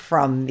come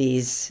from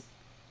these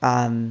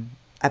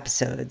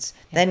episodes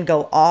then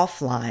go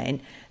offline.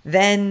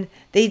 Then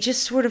they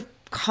just sort of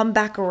come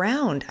back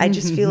around. I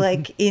just feel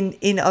like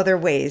in other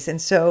ways.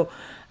 And so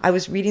I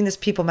was reading this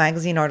People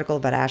magazine article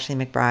about Ashley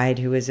McBryde,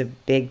 who is a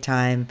big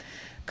time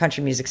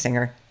country music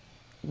singer.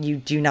 You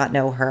do not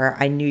know her.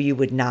 I knew you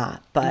would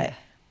not, but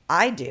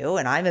I do,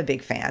 and I'm a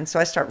big fan. So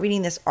I start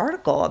reading this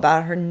article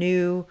about her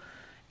new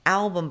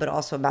album, but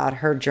also about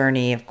her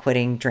journey of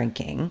quitting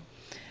drinking.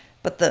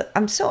 But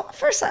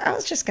first I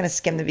was just going to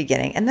skim the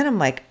beginning, and then I'm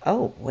like,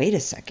 oh, wait a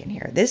second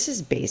here. This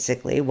is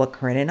basically what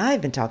Corinne and I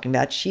have been talking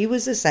about. She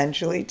was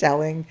essentially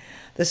telling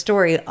the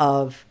story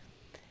of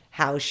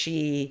how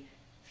she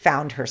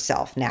found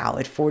herself now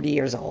at 40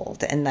 years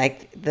old. And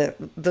like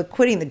the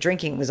quitting the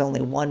drinking was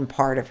only one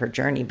part of her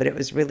journey, but it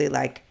was really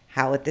like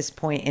how at this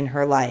point in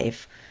her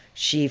life,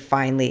 she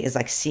finally is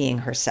like seeing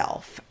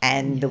herself.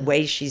 And the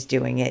way she's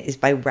doing it is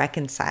by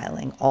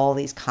reconciling all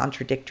these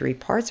contradictory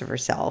parts of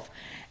herself.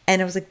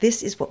 And I was like,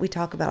 this is what we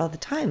talk about all the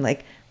time.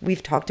 Like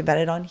we've talked about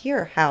it on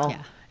here,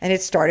 and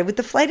it started with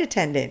the flight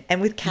attendant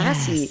and with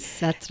Cassie. Yes,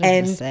 that's what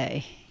I was going to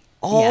say.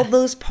 All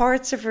those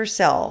parts of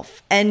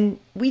herself. And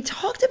we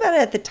talked about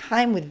it at the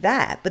time with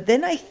that. But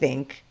then I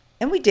think,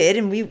 and we did,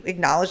 and we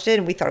acknowledged it,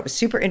 and we thought it was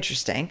super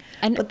interesting.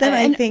 But then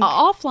I think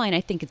offline, I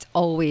think it's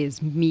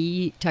always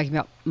me talking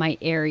about my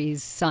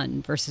Aries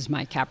sun versus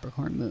my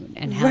Capricorn moon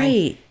and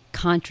how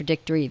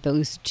contradictory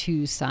those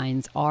two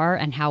signs are,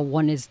 and how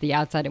one is the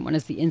outside and one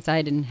is the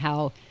inside, and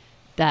how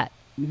that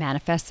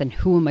manifests, and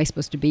who am I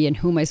supposed to be and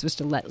who am I supposed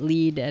to let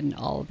lead, and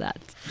all of that.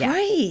 Yeah.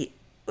 Right.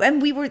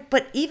 And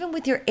but even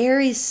with your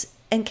Aries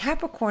and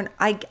Capricorn,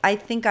 I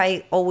think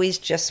I always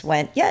just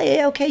went,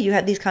 okay, you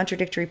have these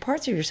contradictory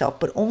parts of yourself,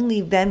 but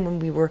only then when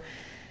we were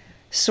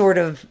sort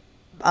of,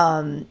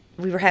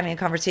 we were having a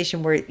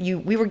conversation where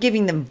we were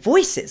giving them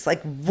voices,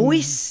 like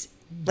voice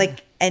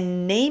like,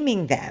 and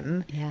naming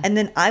them. Yeah. And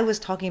then I was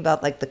talking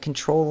about like the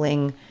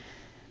controlling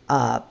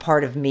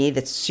part of me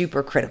that's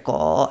super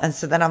critical. And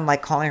so then I'm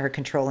like calling her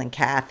controlling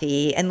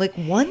Kathy. And like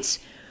once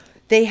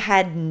they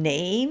had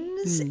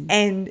names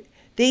and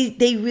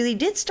they really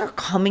did start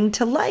coming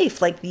to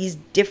life, like these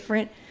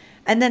different,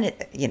 and then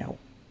it, you know,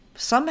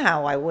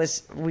 somehow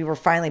we were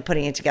finally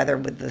putting it together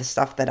with the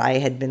stuff that I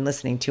had been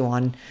listening to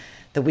on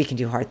the We Can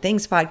Do Hard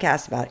Things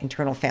podcast about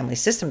internal family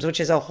systems, which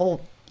is a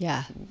whole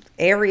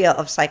area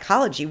of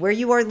psychology where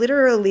you are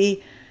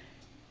literally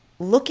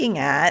looking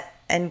at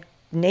and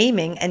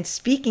naming and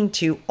speaking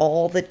to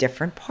all the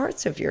different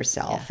parts of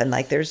yourself. Yes. And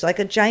like there's like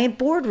a giant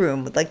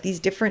boardroom with like these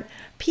different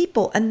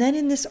people. And then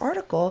in this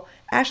article,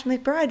 Ashley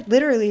McBryde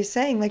literally is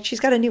saying like she's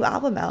got a new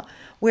album out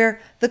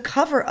where the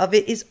cover of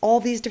it is all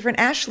these different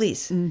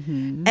Ashleys.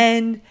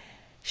 And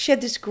she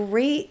had this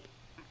great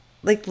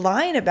like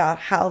line about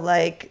how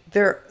like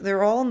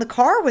they're all in the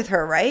car with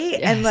her, right?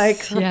 Yes, and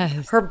like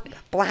yes. her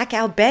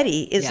blackout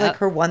Betty is Yep. like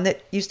her one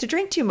that used to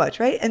drink too much,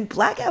 right? And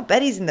blackout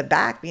Betty's in the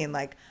back being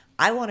like,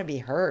 I want to be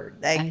heard.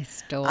 Like I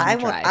still wanna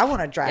drive. I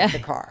want to drive the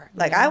car.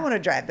 Like I want to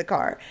drive the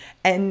car.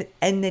 And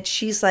that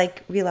she's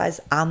like realize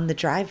I'm the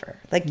driver.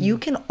 Like you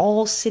can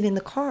all sit in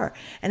the car.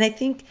 And I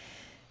think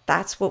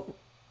that's what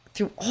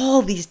through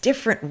all these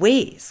different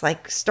ways,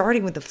 like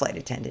starting with the flight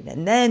attendant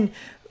and then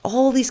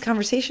all these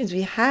conversations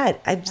we had,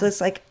 I was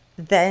like,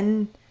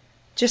 then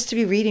just to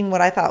be reading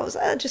what I thought was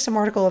just some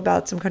article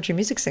about some country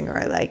music singer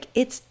I like.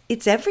 It's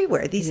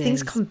everywhere. These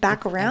things come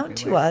back around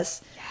to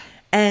us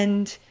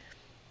and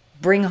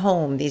bring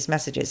home these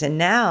messages. And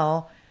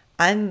now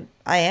I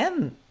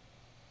am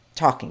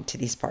talking to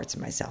these parts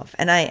of myself.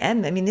 And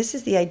I mean, this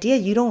is the idea.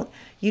 You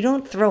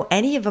don't throw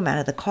any of them out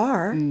of the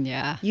car.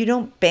 Yeah. You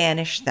don't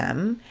banish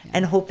them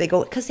and hope they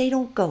go, because they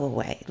don't go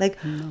away. Like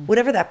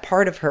whatever that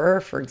part of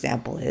her, for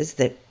example, is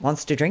that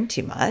wants to drink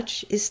too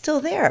much is still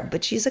there.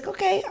 But she's like,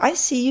 okay, I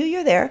see you,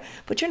 you're there,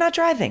 but you're not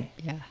driving.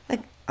 Yeah.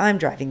 Like I'm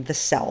driving the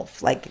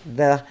self, like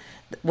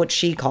what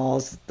she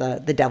calls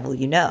the devil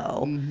you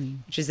know,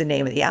 which is the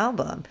name of the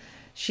album.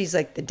 She's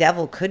like, the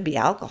devil could be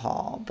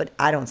alcohol, but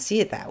I don't see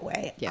it that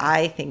way. Yeah.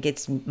 I think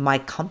it's my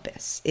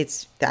compass.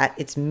 It's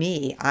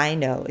me. I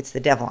know it's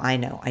the devil. I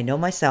know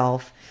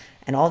myself,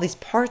 and all these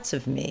parts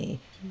of me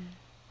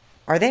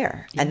are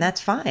there, and that's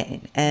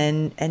fine.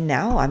 And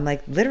now I'm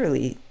like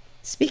literally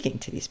speaking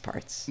to these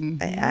parts.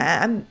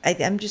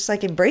 I'm just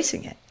like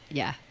embracing it.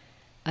 Yeah.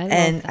 I love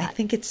And that. I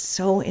think it's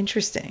so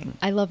interesting.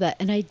 I love that.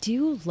 And I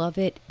do love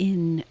it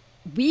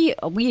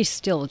we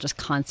still just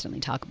constantly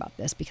talk about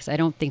this because I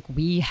don't think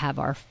we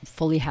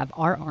fully have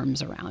our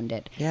arms around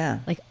it. Yeah.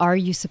 Like, are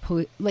you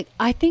supposed, like,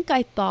 I think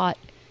I thought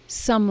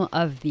some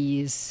of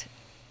these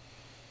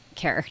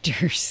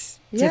characters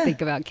to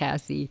think about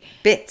Cassie.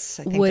 Bits,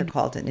 I think they're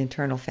called in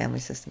internal family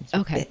systems.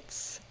 Okay.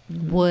 Bits.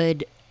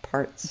 Would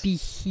Parts. be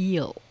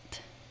healed.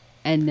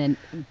 And then,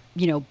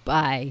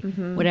 by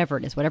whatever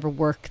it is, whatever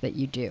work that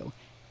you do.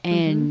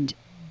 And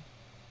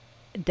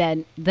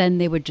then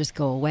they would just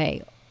go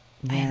away.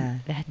 Yeah,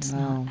 and that's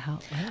not how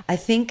it works. I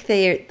think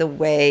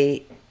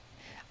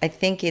I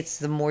think it's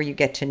the more you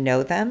get to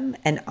know them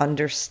and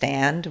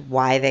understand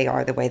why they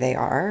are the way they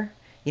are,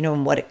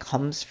 and what it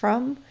comes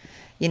from,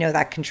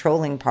 that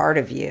controlling part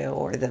of you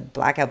or the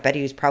blackout Betty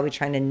who's probably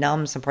trying to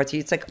numb some parts of you.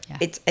 It's like,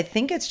 I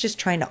think it's just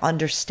trying to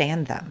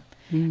understand them.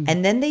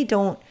 And then I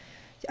don't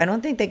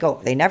think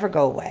they never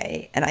go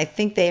away. And I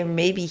think they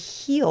may be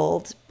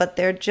healed, but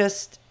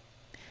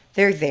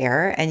they're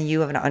there and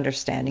you have an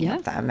understanding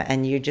of them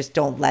and you just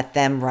don't let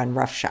them run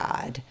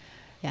roughshod.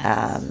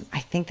 Yes. I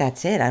think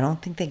that's it. I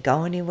don't think they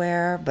go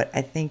anywhere, but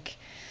I think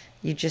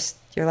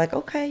you're like,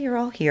 okay, you're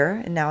all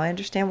here. And now I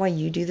understand why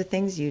you do the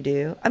things you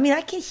do. I mean, I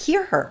can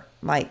hear her,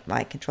 my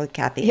control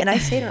Kathy. And I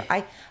say to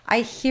her,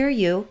 I hear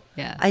you.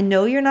 Yeah. I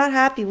know you're not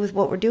happy with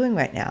what we're doing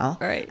right now.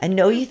 Right. I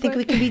know you think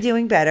we could be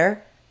doing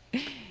better.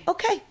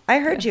 Okay. I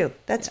heard you.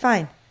 That's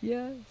fine.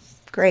 Yes.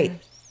 Great.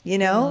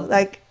 Yes.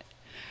 Like,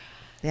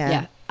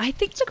 yeah. I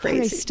think the part I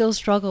crazy. still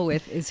struggle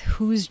with is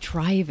who's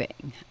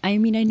driving. I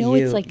mean, I know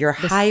it's like your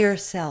higher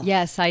self.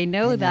 Yes, I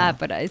know that,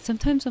 but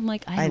sometimes I'm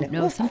like, I don't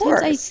know. Of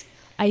Sometimes course.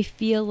 I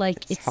feel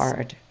like it's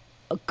hard.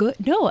 Good.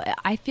 No,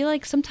 I feel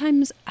like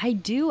sometimes I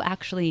do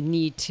actually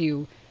need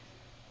to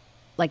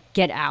like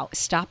get out,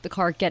 stop the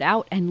car, get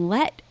out, and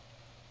let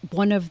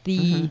one of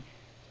the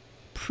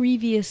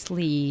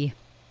previously,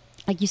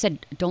 like you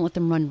said, don't let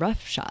them run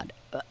roughshod.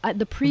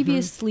 The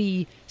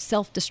previously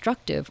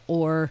self-destructive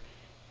or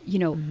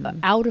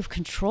out of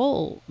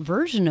control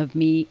version of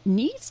me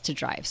needs to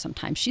drive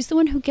sometimes. She's the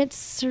one who gets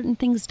certain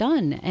things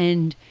done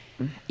and,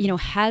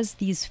 has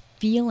these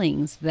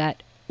feelings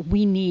that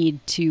we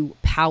need to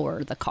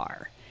power the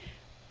car.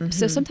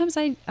 So sometimes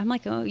I'm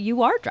like, oh,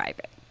 you are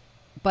driving.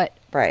 But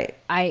right.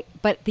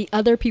 But the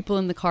other people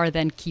in the car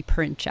then keep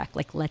her in check.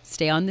 Like, let's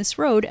stay on this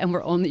road and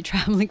we're only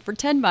traveling for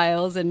 10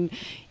 miles. And,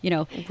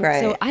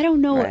 Right. So I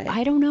don't know. Right.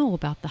 I don't know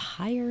about the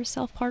higher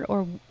self part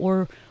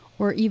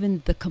or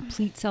even the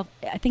complete self.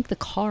 I think the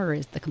car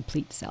is the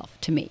complete self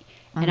to me.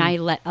 And I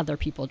let other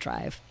people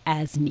drive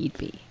as need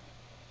be.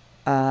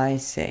 I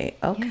see.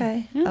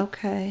 Okay. Yeah.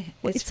 Okay.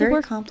 Well, It's very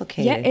a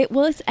complicated. Yeah, it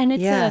was, and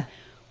it's Yeah. a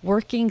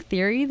working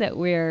theory that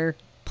we're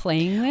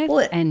playing with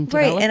Well, and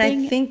right, developing. and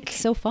I think it's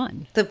so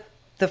fun.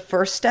 the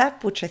first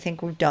step, which I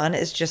think we've done,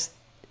 is just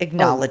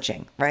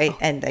acknowledging, right?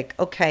 And like,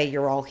 okay,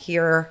 you're all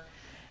here,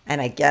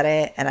 and I get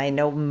it, and I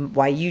know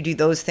why you do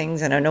those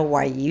things, and I know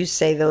why you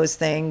say those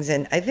things,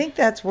 and I think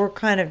we're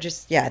kind of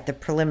just at the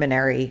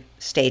preliminary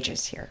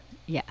stages here.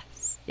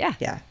 Yes. Yeah.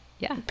 Yeah.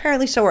 Yeah.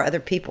 Apparently, so are other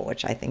people,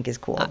 which I think is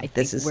cool. I think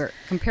This is we're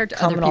compared to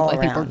other coming people. all I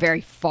think we're around.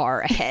 very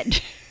far ahead.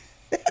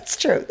 That's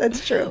true.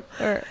 That's true.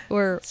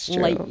 we're true.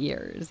 light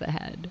years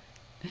ahead.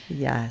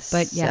 Yes.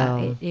 But yeah,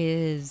 so- it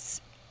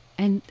is.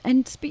 And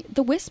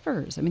the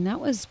whispers. I mean, that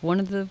was one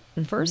of the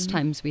first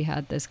times we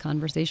had this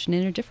conversation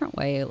in a different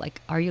way.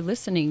 Like, are you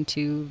listening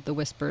to the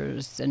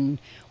whispers, and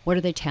what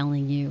are they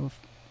telling you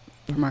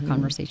from our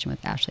conversation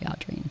with Ashley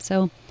Audrine?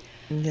 So,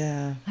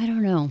 yeah. I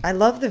don't know. I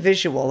love the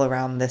visual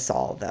around this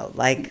all, though.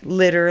 Like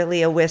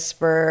literally a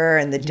whisper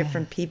and the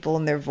different people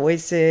and their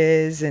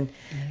voices, and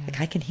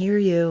like, I can hear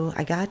you.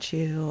 I got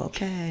you.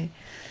 Okay.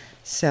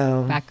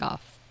 So Back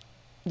off.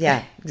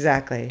 yeah,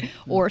 exactly.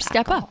 Or Back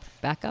step off. up.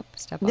 Back up.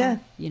 Step Yeah.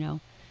 off.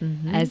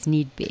 As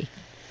need be.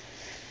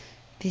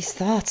 These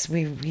thoughts,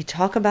 we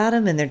talk about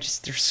them, and they're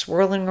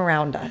swirling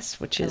around us,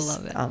 which I is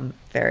love it.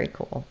 very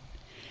cool.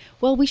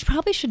 Well, we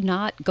probably should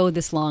not go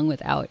this long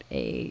without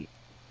a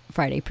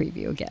Friday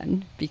preview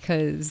again,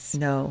 because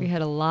No. we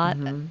had a lot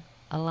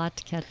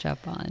to catch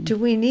up on. Do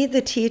we need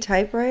the T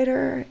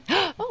typewriter?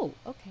 Oh,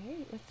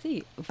 okay. Let's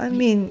see. I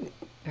mean,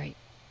 Right.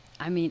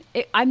 I mean,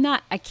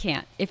 I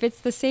can't. If it's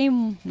the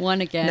same one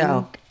again.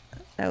 no,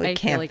 it I feel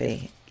can't like be.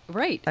 it's-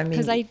 Right. I mean,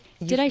 Because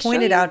you show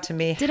pointed you? out to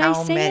me Did I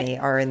how say many it?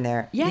 are in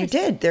there. You Yes.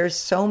 did. There's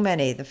so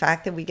many. The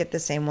fact that we get the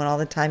same one all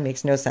the time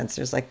makes no sense.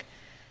 There's like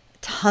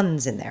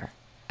tons in there.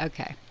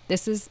 Okay.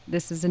 This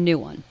is a new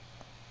one.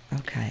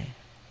 Okay.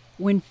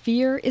 When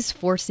fear is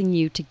forcing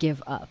you to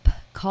give up,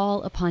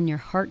 call upon your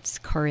heart's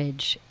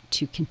courage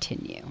to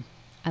continue.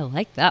 I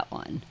like that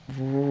one.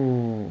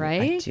 Ooh, I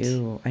Right?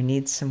 do. I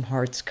need some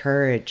heart's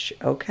courage.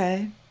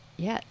 Okay.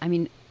 Yeah. I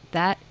mean,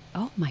 that,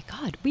 oh my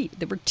God.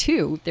 There were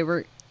two. They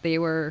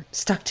were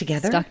Stuck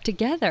together? stuck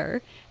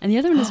together. And the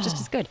other one is just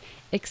as good.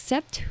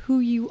 Accept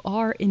who you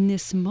are in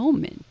this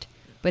moment,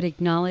 but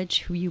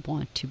acknowledge who you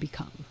want to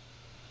become.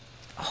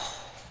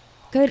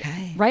 Good.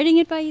 okay. Writing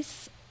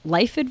advice,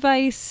 life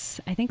advice.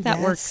 I think that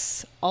Yes.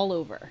 works all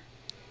over.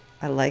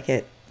 I like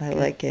it. I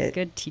like it.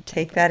 Good tea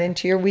Take that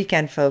into your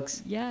weekend,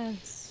 folks.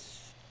 Yes.